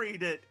 I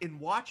read it in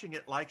watching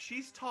it like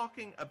she's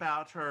talking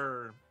about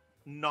her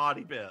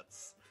naughty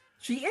bits.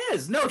 She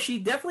is. No, she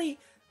definitely,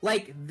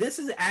 this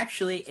is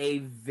actually a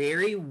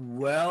very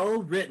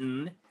well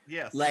written,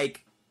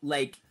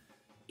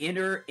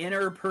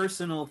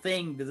 interpersonal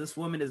thing that this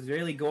woman is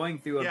really going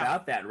through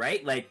about that,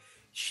 right?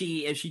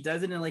 She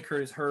does it in her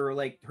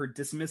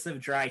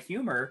dismissive, dry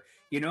humor,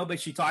 but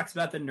she talks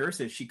about the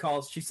nurses. She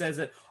says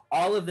that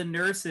all of the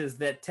nurses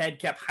that Ted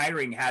kept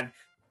hiring had,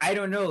 I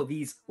don't know,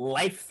 these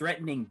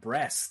life-threatening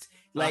breasts.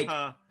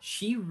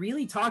 She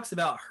really talks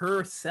about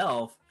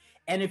herself.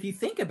 And if you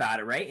think about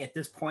it, right, at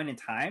this point in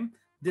time,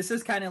 this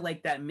is kind of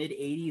like that mid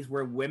 80s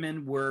where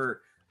women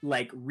were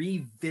like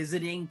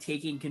revisiting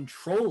taking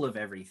control of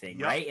everything,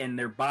 right? And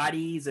their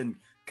bodies, and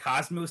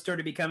Cosmos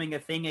started becoming a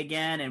thing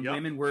again, and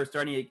women were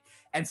starting to,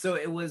 and so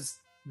it was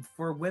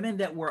for women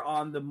that were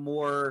on the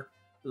more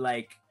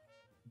like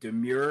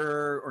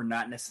demure or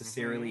not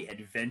necessarily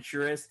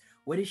adventurous.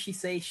 What did she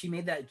say? She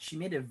made a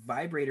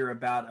vibrator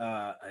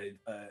about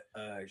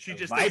she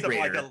just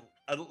vibrator. thinks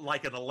of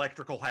like an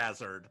electrical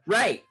hazard,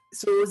 right?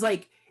 So it was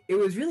like, it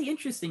was really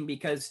interesting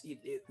because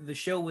the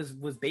show was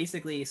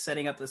basically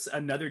setting up this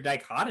another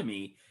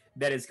dichotomy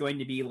that is going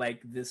to be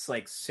like this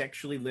like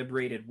sexually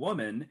liberated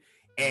woman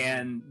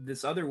and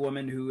this other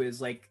woman who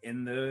is like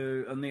on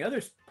the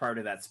other part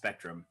of that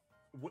spectrum.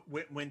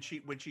 When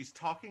she's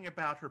talking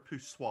about her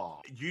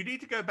poussoir, you need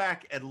to go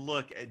back and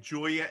look at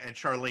Julia and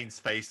Charlene's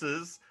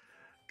faces,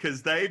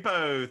 because they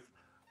both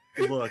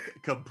look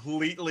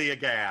completely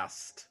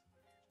aghast.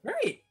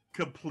 Right.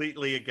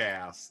 Completely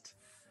aghast.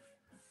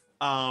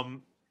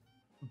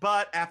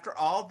 But after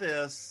all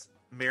this,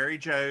 Mary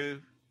Jo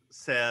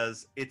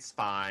says, it's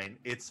fine,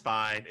 it's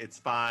fine, it's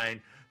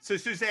fine. So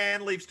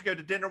Suzanne leaves to go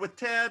to dinner with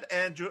Ted,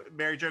 and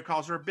Mary Jo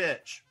calls her a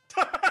bitch.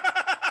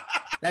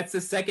 That's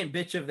the second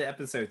bitch of the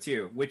episode,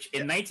 too, which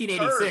in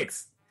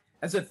 1986,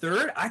 as a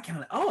third,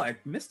 I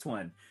missed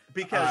one.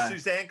 Because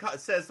Suzanne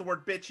says the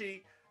word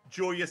bitchy,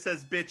 Julia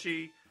says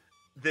bitchy,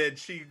 then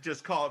she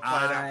just calls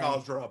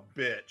her a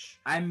bitch.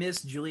 I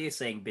miss Julia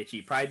saying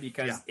bitchy, probably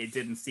because it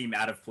didn't seem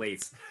out of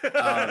place.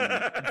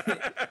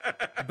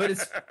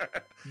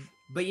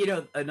 But you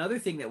know, another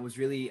thing that was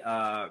really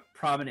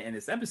prominent in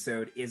this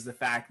episode is the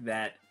fact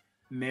that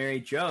Mary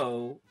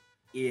Jo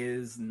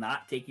is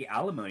not taking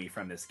alimony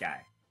from this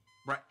guy.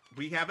 Right.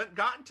 We haven't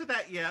gotten to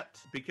that yet,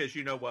 because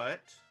you know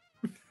what?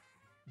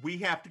 We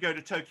have to go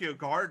to Tokyo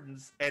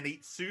Gardens and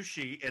eat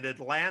sushi in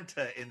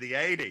Atlanta in the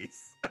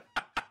 80s.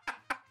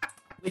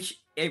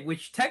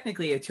 Which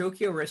technically a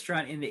Tokyo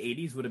restaurant in the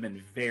 80s would have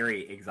been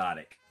very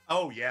exotic.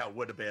 Oh yeah, it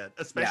would have been.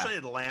 Especially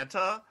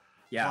Atlanta.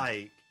 Yeah.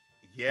 Like,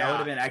 yeah. That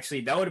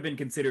would have been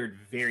considered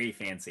very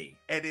fancy.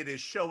 And it is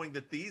showing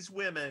that these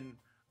women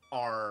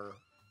are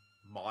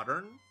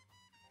modern,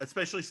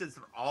 especially since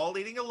they're all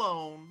eating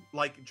alone,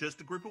 like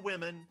just a group of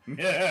women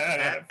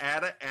at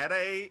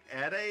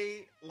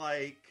a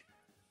like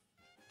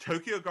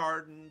Tokyo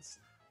Gardens.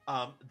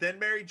 Then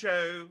Mary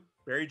Jo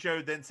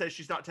then says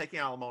she's not taking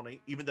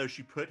alimony, even though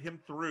she put him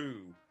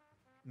through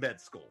med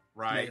school,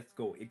 right? Med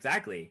school,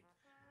 exactly.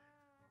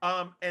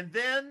 And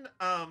then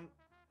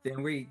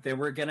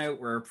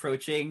we're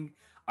approaching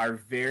our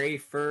very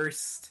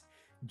first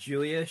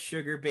Julia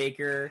Sugar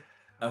Baker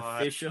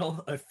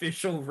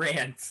official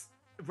rant.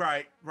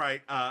 Right.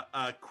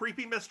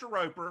 Creepy Mr.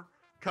 Roper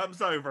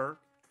comes over.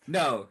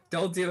 No,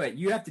 don't do it.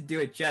 You have to do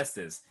it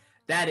justice.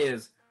 That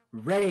is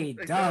Ray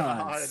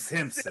Don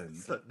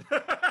Simpson.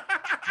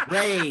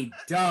 Ray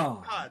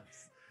Don.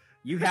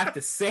 You have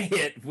to say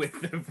it with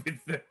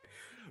the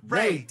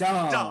Ray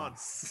Don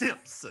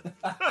Simpson.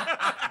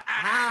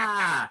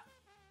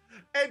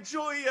 And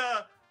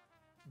Julia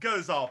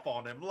goes off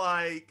on him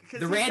like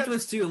the rant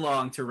was too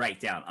long to write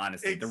down.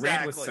 Honestly, the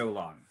rant was so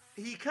long.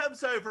 He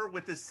comes over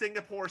with his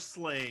Singapore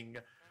sling.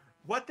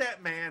 What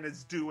that man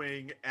is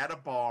doing at a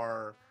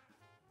bar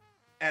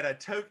at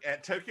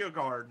Tokyo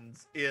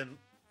Gardens in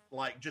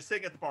like just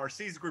sitting at the bar,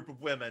 sees a group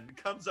of women,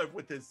 comes over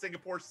with his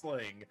Singapore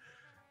sling,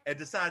 and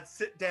decides to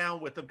sit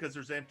down with them because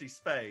there's empty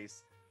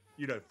space.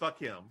 You know, fuck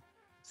him.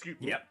 Excuse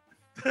me. Yep.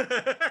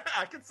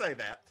 I can say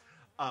that.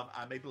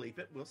 I may believe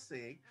it. We'll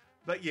see.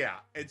 But yeah.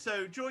 And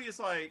so Julia's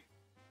like,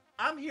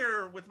 I'm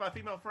here with my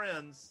female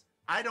friends.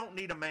 I don't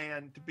need a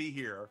man to be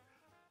here.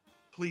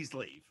 Please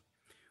leave.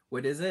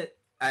 What is it?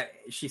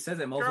 She says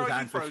it multiple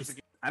times.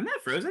 I'm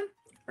not frozen.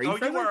 Are you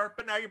frozen? You were,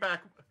 but now you're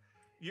back.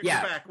 You're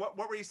back. What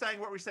were you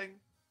saying? What were you saying?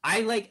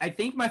 I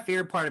think my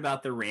favorite part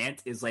about the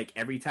rant is like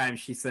every time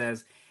she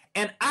says,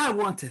 and I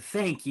want to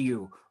thank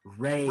you,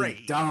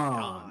 Ray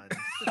Don.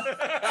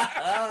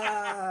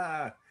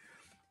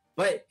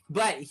 But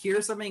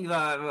here's something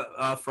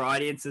for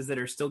audiences that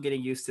are still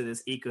getting used to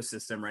this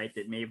ecosystem, right?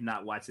 That may have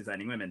not watched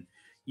Designing Women.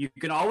 You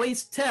can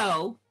always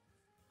tell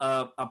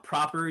a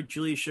proper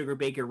Julia Sugar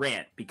Baker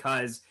rant,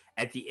 because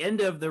at the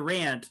end of the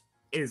rant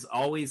is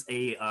always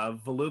a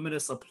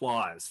voluminous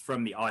applause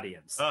from the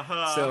audience.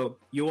 So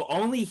you will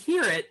only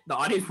hear it, the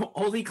audience will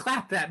only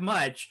clap that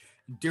much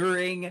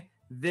during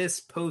this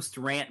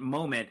post-rant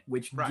moment,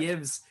 which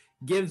gives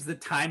the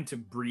time to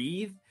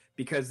breathe,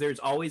 because there's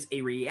always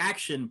a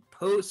reaction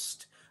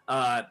post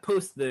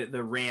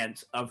the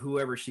rant of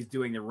whoever she's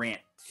doing the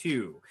rant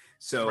to.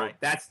 So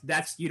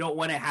that's you don't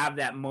want to have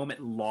that moment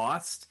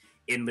lost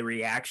in the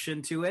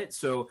reaction to it.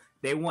 So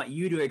they want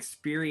you to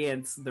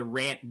experience the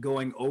rant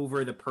going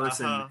over the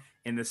person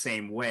in the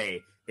same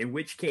way. In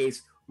which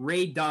case,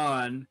 Ray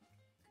Don,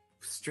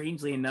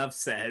 strangely enough,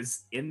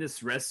 says in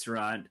this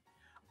restaurant,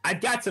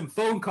 I've got some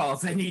phone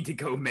calls I need to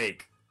go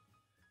make.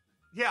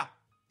 Yeah.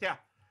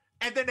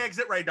 And then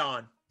exit Ray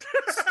Don.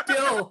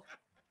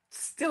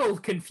 Still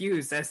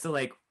confused as to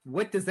like,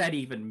 what does that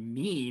even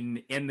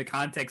mean in the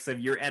context of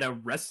you're at a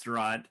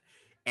restaurant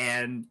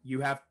and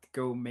you have to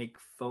go make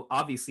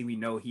obviously we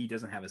know he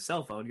doesn't have a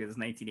cell phone because it's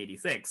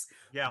 1986.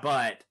 Yeah.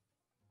 But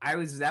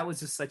that was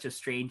just such a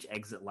strange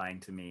exit line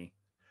to me.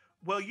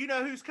 Well, you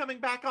know who's coming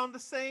back on the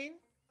scene?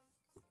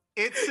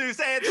 It's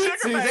Suzanne Sugarbaker.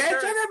 Suzanne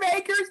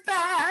Sugarbaker's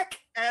back.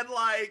 And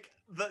like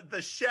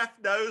the chef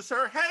knows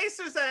her. Hey,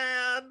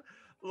 Suzanne.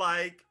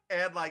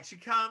 And she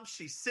comes,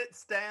 she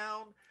sits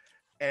down,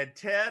 and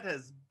Ted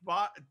has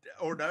bought,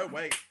 or no,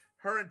 wait.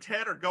 Her and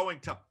Ted are going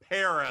to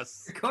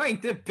Paris. Going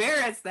to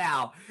Paris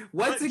now.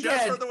 Once again.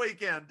 Just for the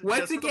weekend.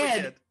 Once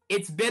again,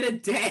 it's been a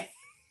day.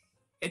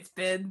 It's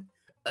been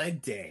a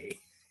day.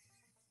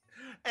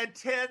 And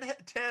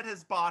Ted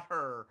has bought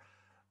her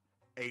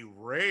a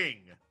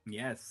ring.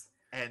 Yes.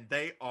 And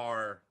they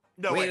are...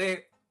 No,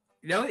 wait.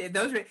 No,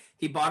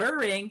 he bought her a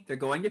ring. They're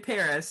going to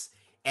Paris.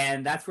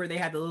 And that's where they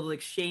had the little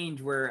exchange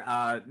where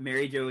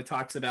Mary Jo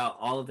talks about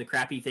all of the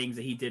crappy things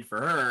that he did for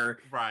her,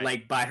 right.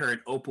 Like buy her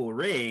an opal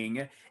ring,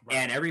 right.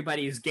 And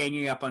everybody's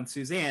ganging up on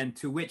Suzanne,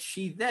 to which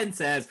she then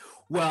says,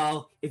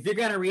 well, if you're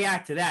going to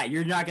react to that,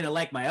 you're not going to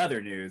like my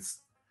other news.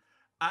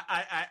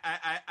 I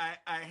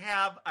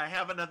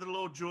have another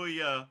little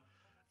Julia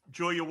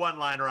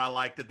one-liner I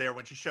liked it there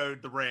when she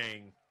showed the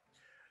ring.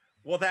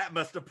 Well, that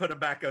must have put him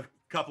back a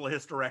couple of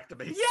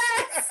hysterectomies.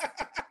 Yes!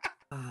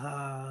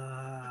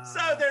 So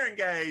they're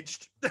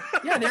engaged.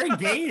 Yeah, they're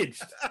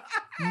engaged.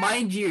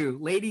 Mind you,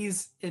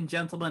 ladies and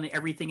gentlemen,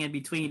 everything in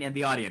between, and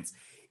the audience,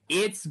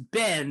 it's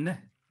been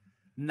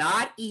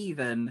not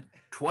even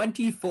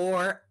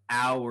 24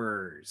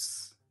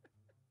 hours.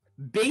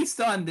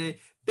 Based on the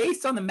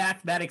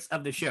mathematics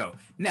of the show.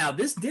 Now,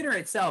 this dinner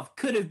itself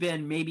could have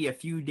been maybe a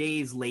few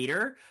days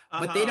later,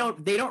 but they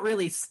don't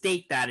really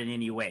state that in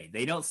any way.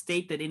 They don't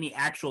state that any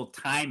actual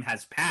time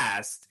has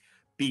passed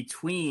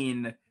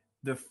between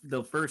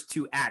the first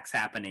two acts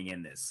happening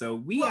in this. So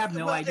we have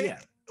no idea.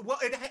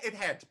 It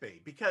had to be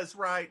because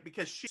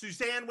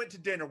Suzanne went to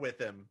dinner with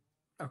him.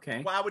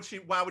 Okay. Why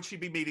would she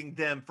be meeting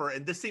them for,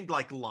 and this seemed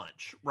like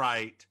lunch,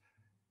 right?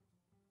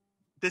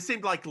 This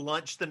seemed like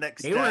lunch the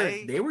next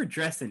day. They were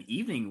dressed in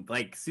evening,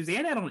 like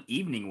Suzanne had on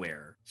evening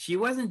wear. She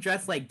wasn't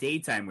dressed like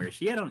daytime wear.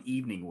 She had on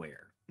evening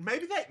wear.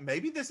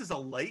 Maybe this is a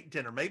late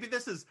dinner. Maybe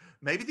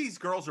these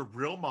girls are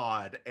real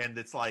mod and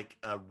it's like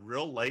a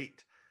real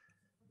late.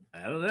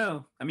 I don't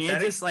know. I mean,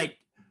 that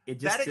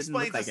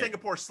explains the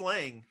Singapore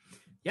slang.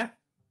 Yeah.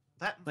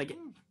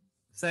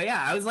 So yeah,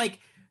 I was like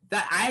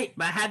that. I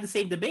had the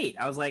same debate.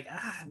 I was like,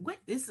 what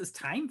is this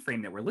time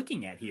frame that we're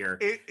looking at here?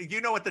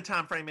 You know what the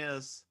time frame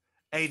is?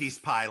 80s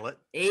pilot.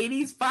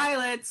 80s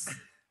pilots.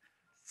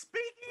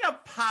 Speaking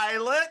of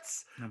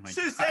pilots,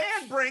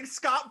 Suzanne brings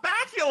Scott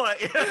Bakula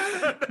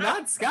in.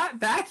 Not Scott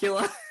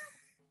Bakula.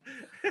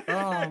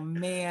 Oh,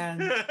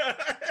 man.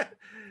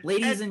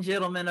 Ladies and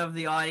gentlemen of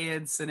the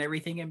audience and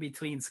everything in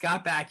between,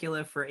 Scott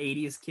Bakula for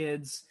 80s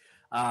kids.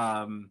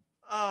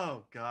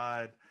 Oh,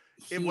 God.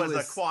 It was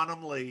a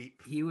Quantum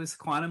Leap. He was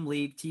Quantum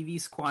Leap,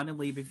 TV's Quantum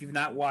Leap. If you've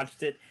not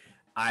watched it,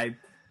 I'm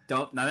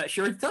not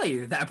sure to tell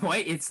you at that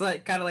point. It's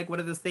like kind of like one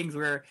of those things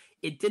where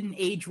it didn't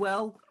age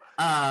well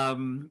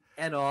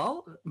at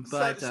all.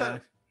 But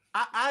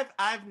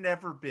I've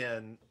never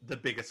been the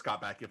biggest Scott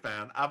Bakula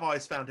fan. I've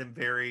always found him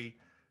very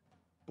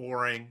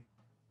boring.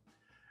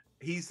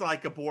 He's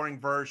like a boring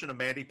version of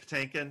Mandy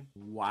Patinkin.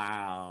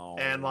 Wow.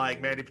 And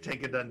like Mandy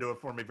Patinkin doesn't do it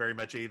for me very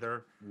much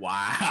either.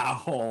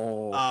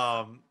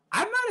 Wow.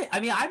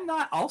 I'm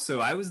not also,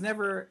 I was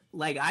never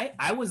like,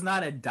 I was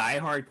not a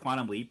diehard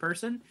Quantum Leap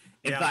person.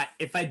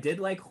 If I did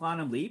like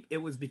Quantum Leap, it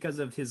was because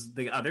of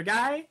the other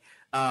guy,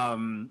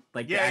 the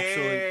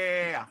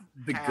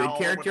good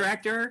character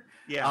actor.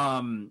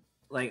 Yeah.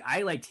 Like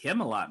I liked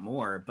him a lot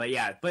more, but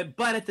at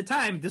the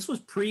time this was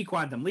pre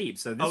Quantum Leap,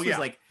 so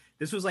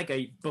this was like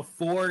a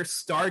before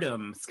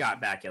stardom Scott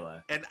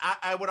Bakula. And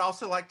I would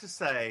also like to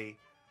say,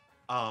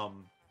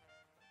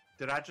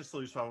 did I just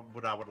lose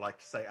what I would like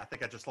to say? I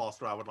think I just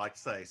lost what I would like to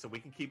say. So we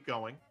can keep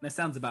going. That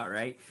sounds about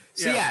right.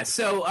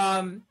 So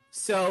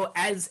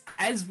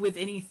as with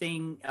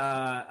anything,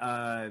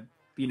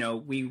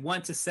 we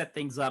want to set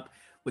things up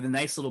with a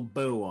nice little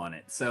bow on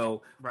it.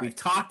 So We've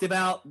talked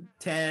about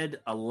Ted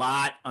a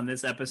lot on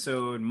this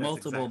episode,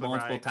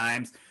 multiple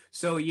times.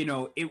 So,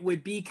 it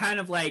would be kind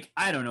of like,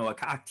 I don't know, a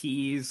cock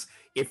tease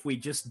if we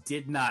just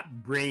did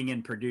not bring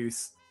and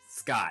produce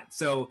Scott.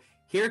 So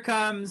here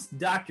comes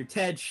Dr.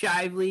 Ted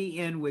Shively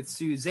in with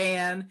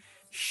Suzanne.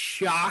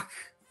 Shock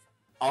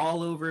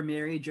all over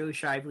Mary Jo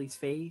Shively's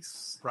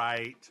face.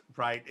 Right.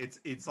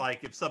 It's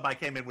like if somebody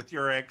came in with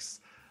your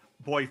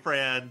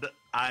ex-boyfriend,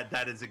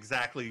 that is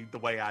exactly the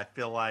way I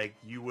feel like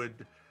you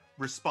would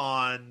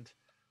respond.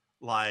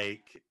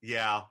 Like,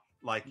 yeah,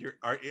 like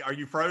are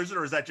you frozen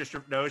or is that just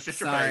it's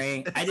just your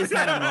face? I just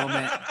had a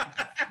moment.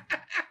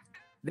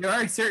 There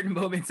are certain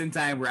moments in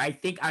time where I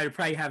think I would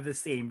probably have the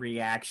same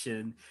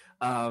reaction.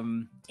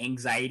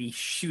 Anxiety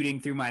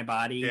shooting through my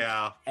body.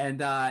 Yeah. And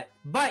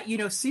but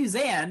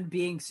Suzanne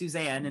being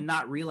Suzanne and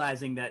not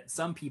realizing that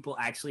some people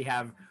actually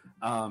have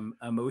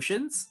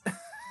emotions.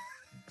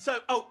 So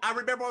I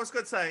remember what I was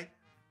going to say.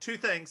 Two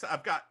things.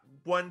 I've got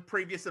one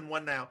previous and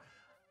one now.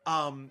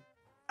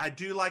 I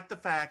do like the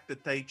fact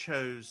that they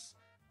chose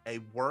a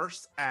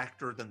worse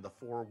actor than the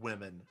four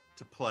women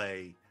to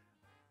play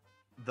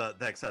the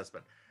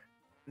ex-husband.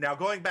 Now,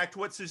 going back to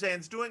what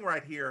Suzanne's doing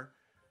right here,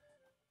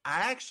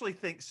 I actually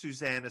think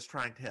Suzanne is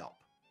trying to help.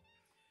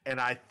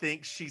 And I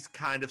think she's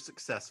kind of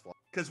successful.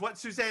 Because what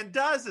Suzanne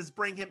does is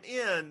bring him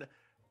in,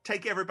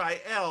 take everybody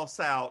else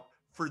out,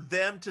 for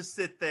them to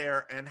sit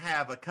there and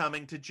have a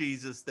coming to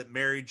Jesus that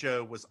Mary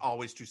Jo was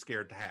always too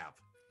scared to have.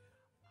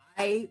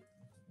 I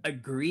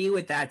agree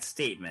with that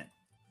statement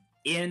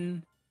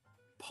in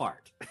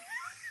part.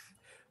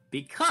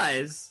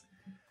 Because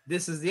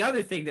this is the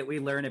other thing that we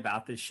learn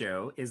about this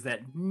show, is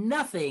that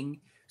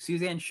nothing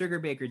Suzanne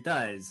Sugarbaker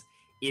does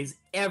is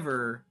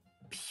ever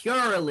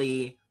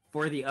purely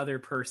for the other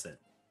person.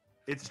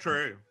 It's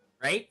true.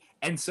 Right?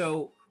 And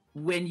so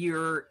when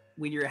you're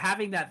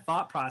having that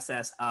thought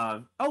process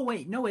of, oh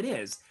wait, no, it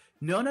is.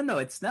 No,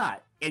 it's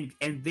not. And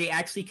they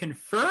actually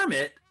confirm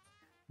it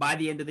by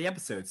the end of the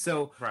episode.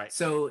 So right.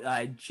 So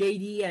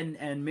JD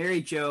and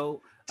Mary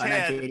Jo,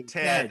 Ted. Who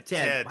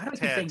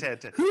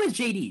is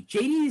JD?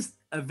 JD's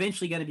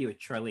eventually going to be with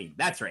Charlene.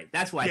 That's right.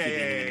 That's why I keep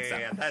getting mixed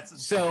up.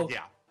 That's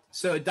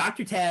So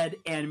Dr. Ted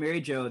and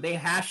Mary Jo, they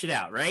hash it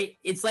out, right?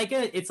 It's like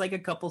a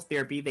couples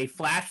therapy. They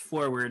flash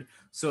forward,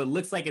 so it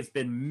looks like it's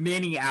been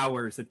many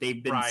hours that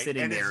they've been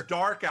sitting there. And it's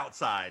dark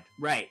outside.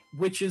 Right,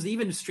 which is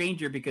even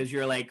stranger because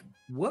you're like,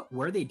 what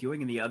were they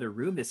doing in the other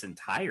room this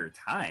entire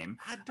time?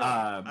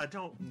 I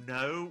don't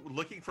know.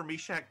 Looking for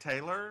Meshach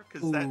Taylor,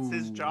 because that's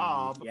his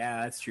job.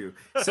 Yeah, that's true.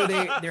 So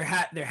they're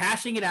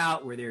hashing it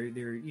out where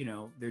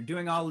they're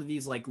doing all of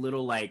these like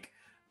little like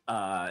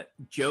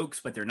jokes,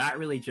 but they're not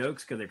really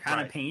jokes because they're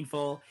kind of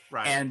painful.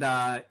 Right.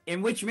 And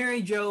in which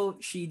Mary Jo,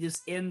 she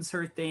just ends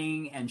her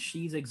thing and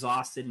she's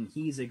exhausted and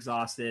he's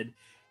exhausted.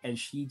 And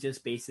she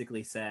just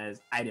basically says,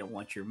 I don't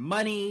want your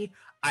money.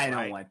 I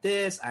don't want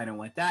this. I don't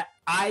want that.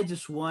 I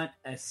just want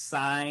a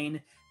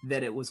sign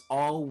that it was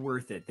all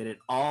worth it, that it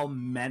all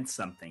meant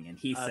something. And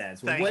he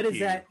says, well, what is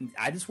that?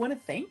 I just want to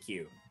thank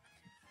you.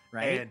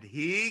 Right. And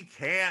he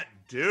can't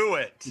do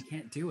it. He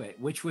can't do it,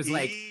 which was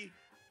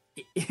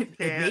it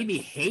made me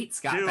hate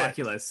Scott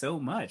Bakula so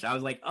much. I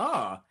was like,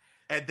 oh.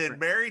 And then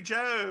Mary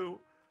Jo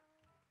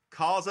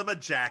calls him a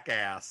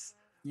jackass.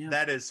 Yeah.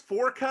 That is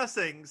 4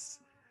 cussings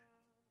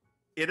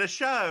in a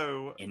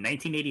show. In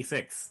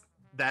 1986.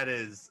 That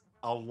is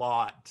a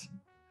lot.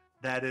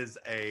 That is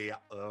a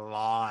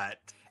lot.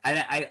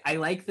 And I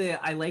like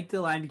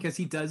the line because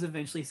he does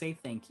eventually say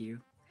thank you.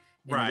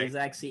 And it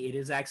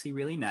is actually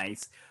really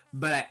nice.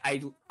 But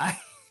I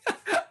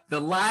the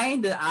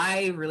line that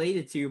I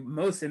related to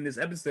most in this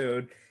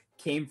episode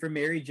came from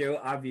Mary Jo,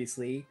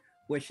 obviously,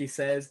 where she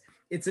says,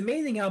 it's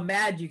amazing how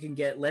mad you can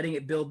get letting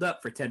it build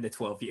up for 10 to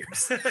 12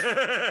 years.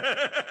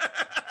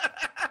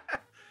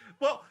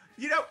 Well,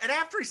 and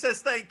after he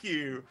says thank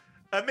you,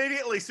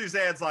 immediately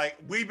Suzanne's like,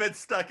 we've been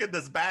stuck in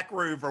this back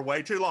room for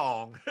way too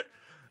long.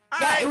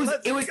 Yeah, it was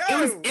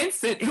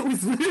instant. It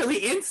was literally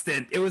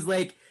instant. It was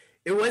like,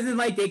 it wasn't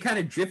like they kind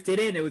of drifted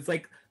in. It was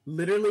like,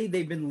 literally,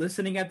 they've been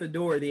listening at the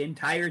door the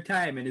entire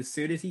time, and as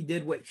soon as he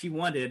did what she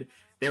wanted,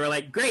 they were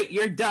like, great,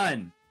 you're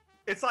done.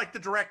 It's like the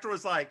director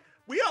was like,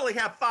 we only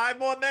have 5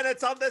 more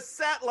minutes on this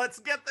set. Let's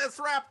get this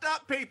wrapped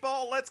up,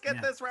 people. Let's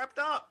get this wrapped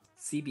up.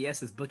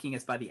 CBS is booking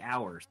us by the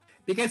hours.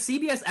 Because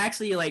CBS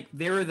actually, like,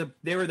 they were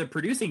the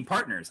producing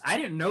partners. I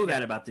didn't know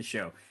that about the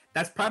show.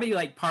 That's probably,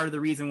 like, part of the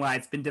reason why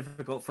it's been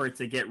difficult for it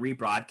to get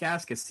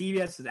rebroadcast, because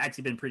CBS has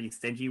actually been pretty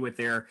stingy with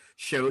their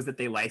shows that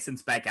they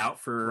license back out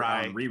for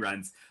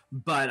reruns.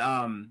 But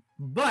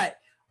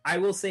I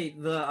will say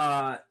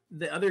the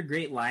other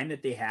great line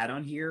that they had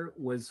on here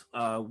was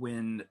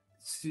when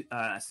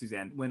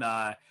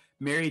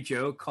Mary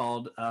Jo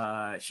called,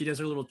 she does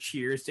her little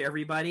cheers to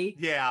everybody.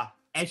 Yeah.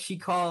 And she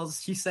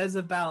says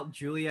about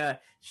Julia,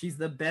 she's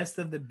the best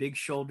of the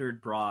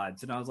big-shouldered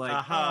broads. And I was like,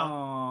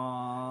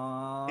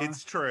 oh.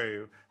 It's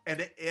true.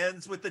 And it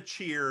ends with the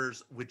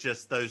cheers with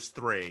just those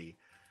 3.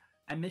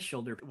 I miss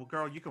shoulder. Well,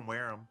 girl, you can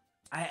wear them.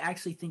 I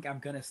actually think I'm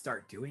going to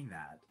start doing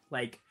that.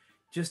 Like,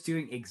 just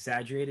doing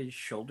exaggerated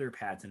shoulder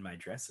pads in my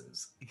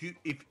dresses.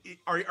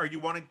 Are you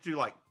wanting to do,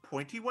 like,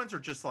 pointy ones or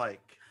just, like...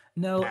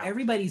 No,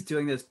 everybody's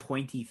doing those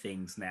pointy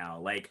things now.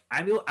 Like,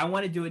 I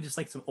want to do it just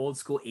like some old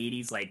school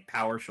 80s, like,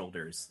 power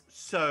shoulders.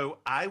 So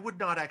I would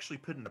not actually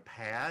put in a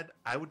pad.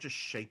 I would just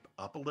shape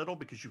up a little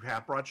because you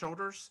have broad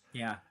shoulders.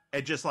 Yeah.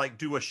 And just, like,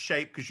 do a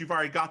shape because you've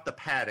already got the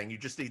padding. You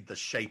just need the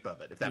shape of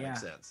it, if that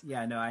makes sense.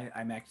 Yeah, no,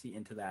 I'm actually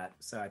into that.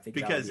 So I think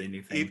that would be a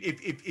new thing.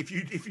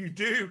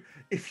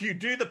 If you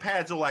do the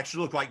pads, it'll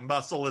actually look like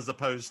muscle as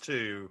opposed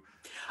to...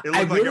 It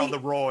looks like you're on the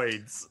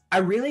roids. I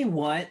really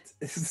want...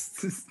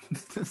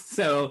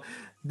 So,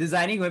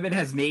 Designing Women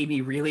has made me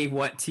really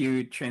want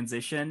to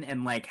transition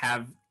and, like,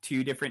 have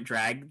 2 different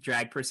drag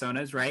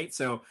personas, right?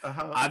 So,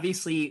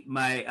 obviously,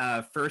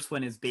 my first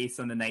one is based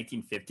on the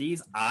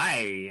 1950s.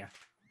 I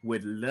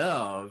would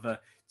love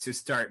to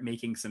start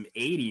making some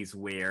 80s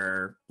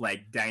wear,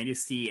 like,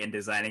 Dynasty and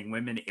Designing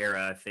Women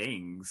era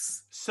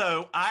things.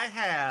 So, I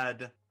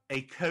had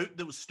a coat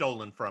that was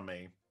stolen from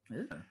me.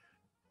 Ew.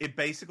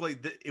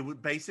 it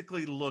would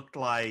basically looked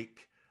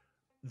like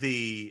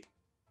the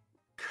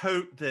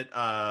coat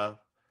that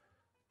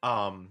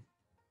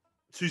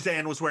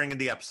Suzanne was wearing in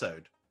the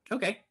episode.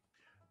 Okay.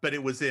 But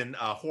it was in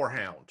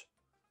Whorehound.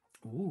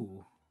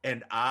 Ooh.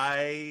 And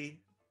I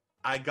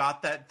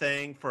got that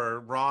thing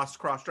for Ross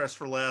Cross Dress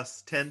for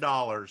Less,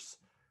 $10.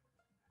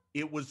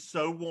 It was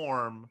so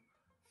warm.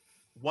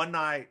 One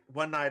night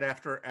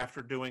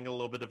after doing a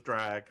little bit of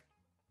drag,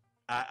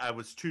 I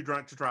was too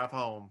drunk to drive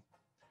home.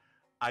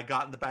 I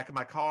got in the back of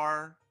my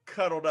car,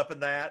 cuddled up in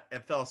that,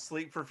 and fell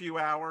asleep for a few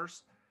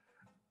hours.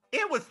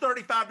 It was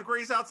 35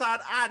 degrees outside.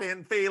 I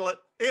didn't feel it.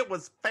 It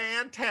was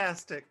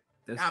fantastic.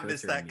 I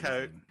missed that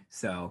coat.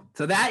 So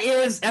that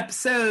is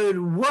episode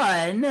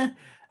 1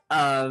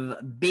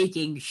 of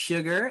Baking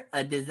Sugar,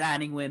 a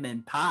Designing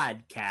Women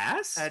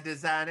podcast. A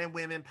Designing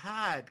Women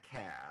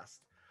podcast.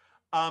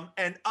 I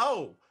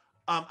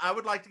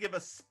would like to give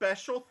a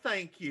special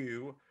thank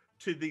you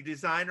to the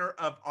designer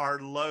of our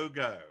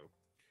logo.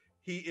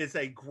 He is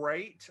a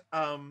great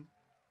artiste.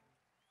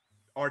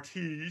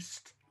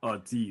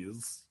 You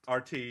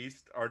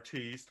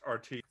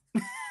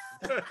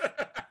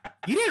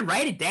didn't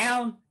write it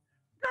down?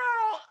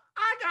 Girl,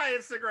 I got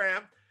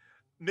Instagram.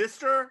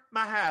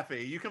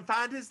 MrMahaffey. You can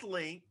find his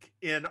link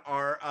in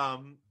our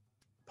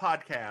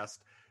podcast.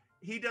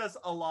 He does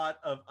a lot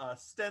of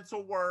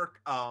stencil work,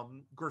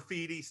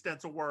 graffiti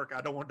stencil work. I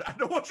don't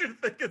want you to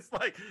think it's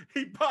like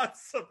he bought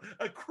some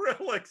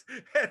acrylics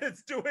and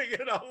it's doing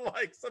it on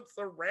like some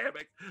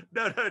ceramics.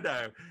 No.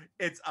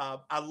 It's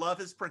I love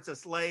his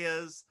Princess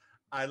Leia's.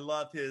 I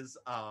love his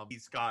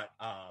he's got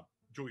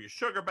Julia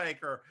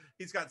Sugarbaker.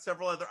 He's got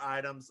several other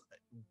items.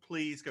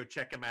 Please go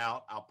check him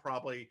out. I'll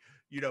probably,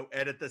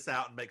 edit this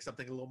out and make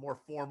something a little more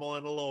formal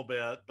in a little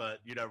bit. But,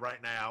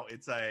 right now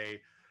it's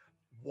a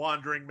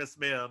wandering Miss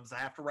Mims. I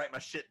have to write my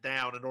shit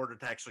down in order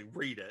to actually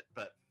read it.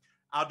 But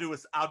I'll do a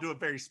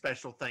very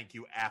special thank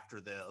you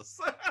after this.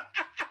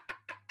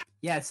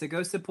 Yeah, so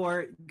go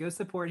support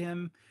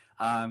him.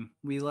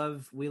 We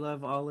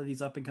love all of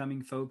these up and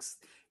coming folks.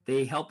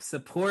 They help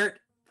support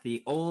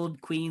the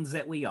old queens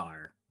that we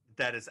are.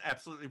 That is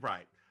absolutely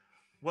right.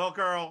 Well,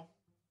 girl,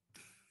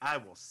 I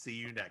will see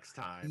you next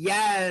time.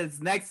 Yes,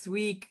 next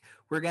week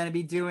we're going to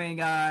be doing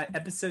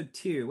episode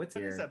 2. What's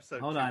here?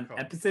 Hold on. Called?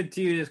 Episode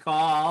 2 is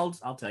called,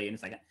 I'll tell you in a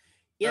second.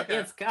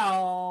 It's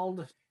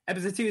called,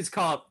 episode 2 is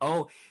called,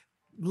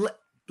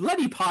 let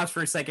me pause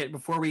for a second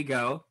before we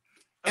go.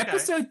 Okay.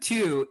 Episode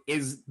 2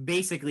 is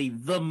basically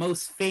the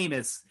most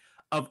famous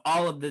of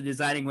all of the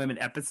Designing Women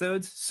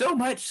episodes, so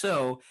much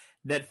so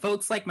that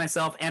folks like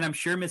myself, and I'm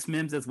sure Miss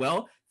Mims as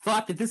well,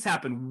 thought that this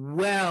happened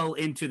well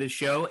into the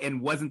show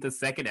and wasn't the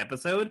second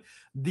episode.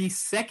 The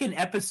second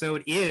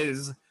episode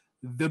is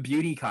the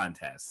beauty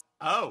contest.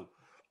 We'll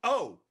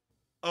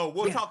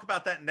talk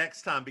about that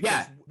next time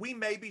because we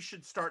maybe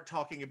should start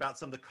talking about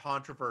some of the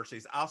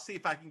controversies. I'll see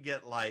if I can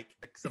get like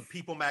some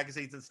People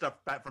magazines and stuff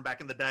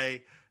back in the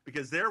day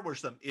because there were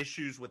some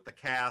issues with the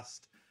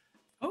cast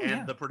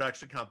and the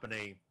production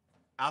company.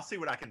 I'll see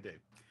what I can do.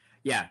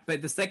 Yeah,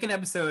 but the second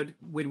episode,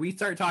 when we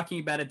start talking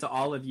about it to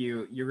all of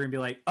you, you're going to be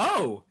like,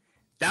 oh,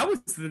 that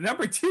was the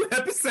number 2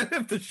 episode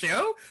of the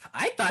show?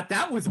 I thought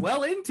that was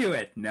well into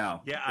it.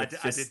 No. Yeah, I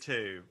did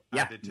too.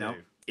 Yeah, no,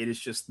 it is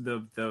just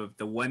the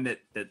one that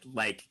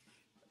like,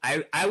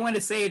 I want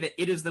to say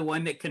that it is the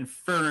one that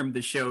confirmed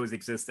the show's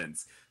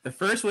existence. The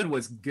first one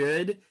was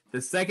good.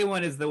 The second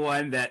one is the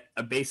one that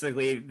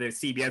basically the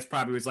CBS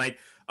probably was like,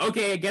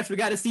 okay, I guess we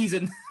got a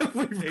season.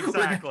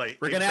 Exactly.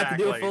 We're going to have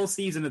to do a full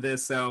season of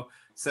this. So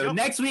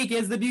Next week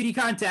is the beauty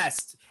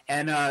contest.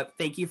 And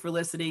thank you for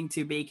listening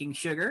to Baking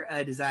Sugar,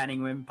 a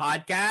Designing Women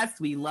podcast.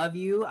 We love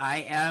you.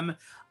 I am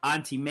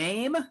Auntie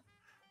Maim.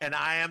 And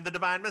I am the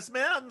Divine Miss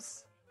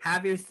Mims.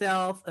 Have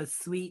yourself a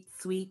sweet,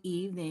 sweet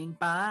evening.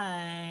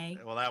 Bye.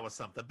 Well, that was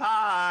something.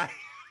 Bye.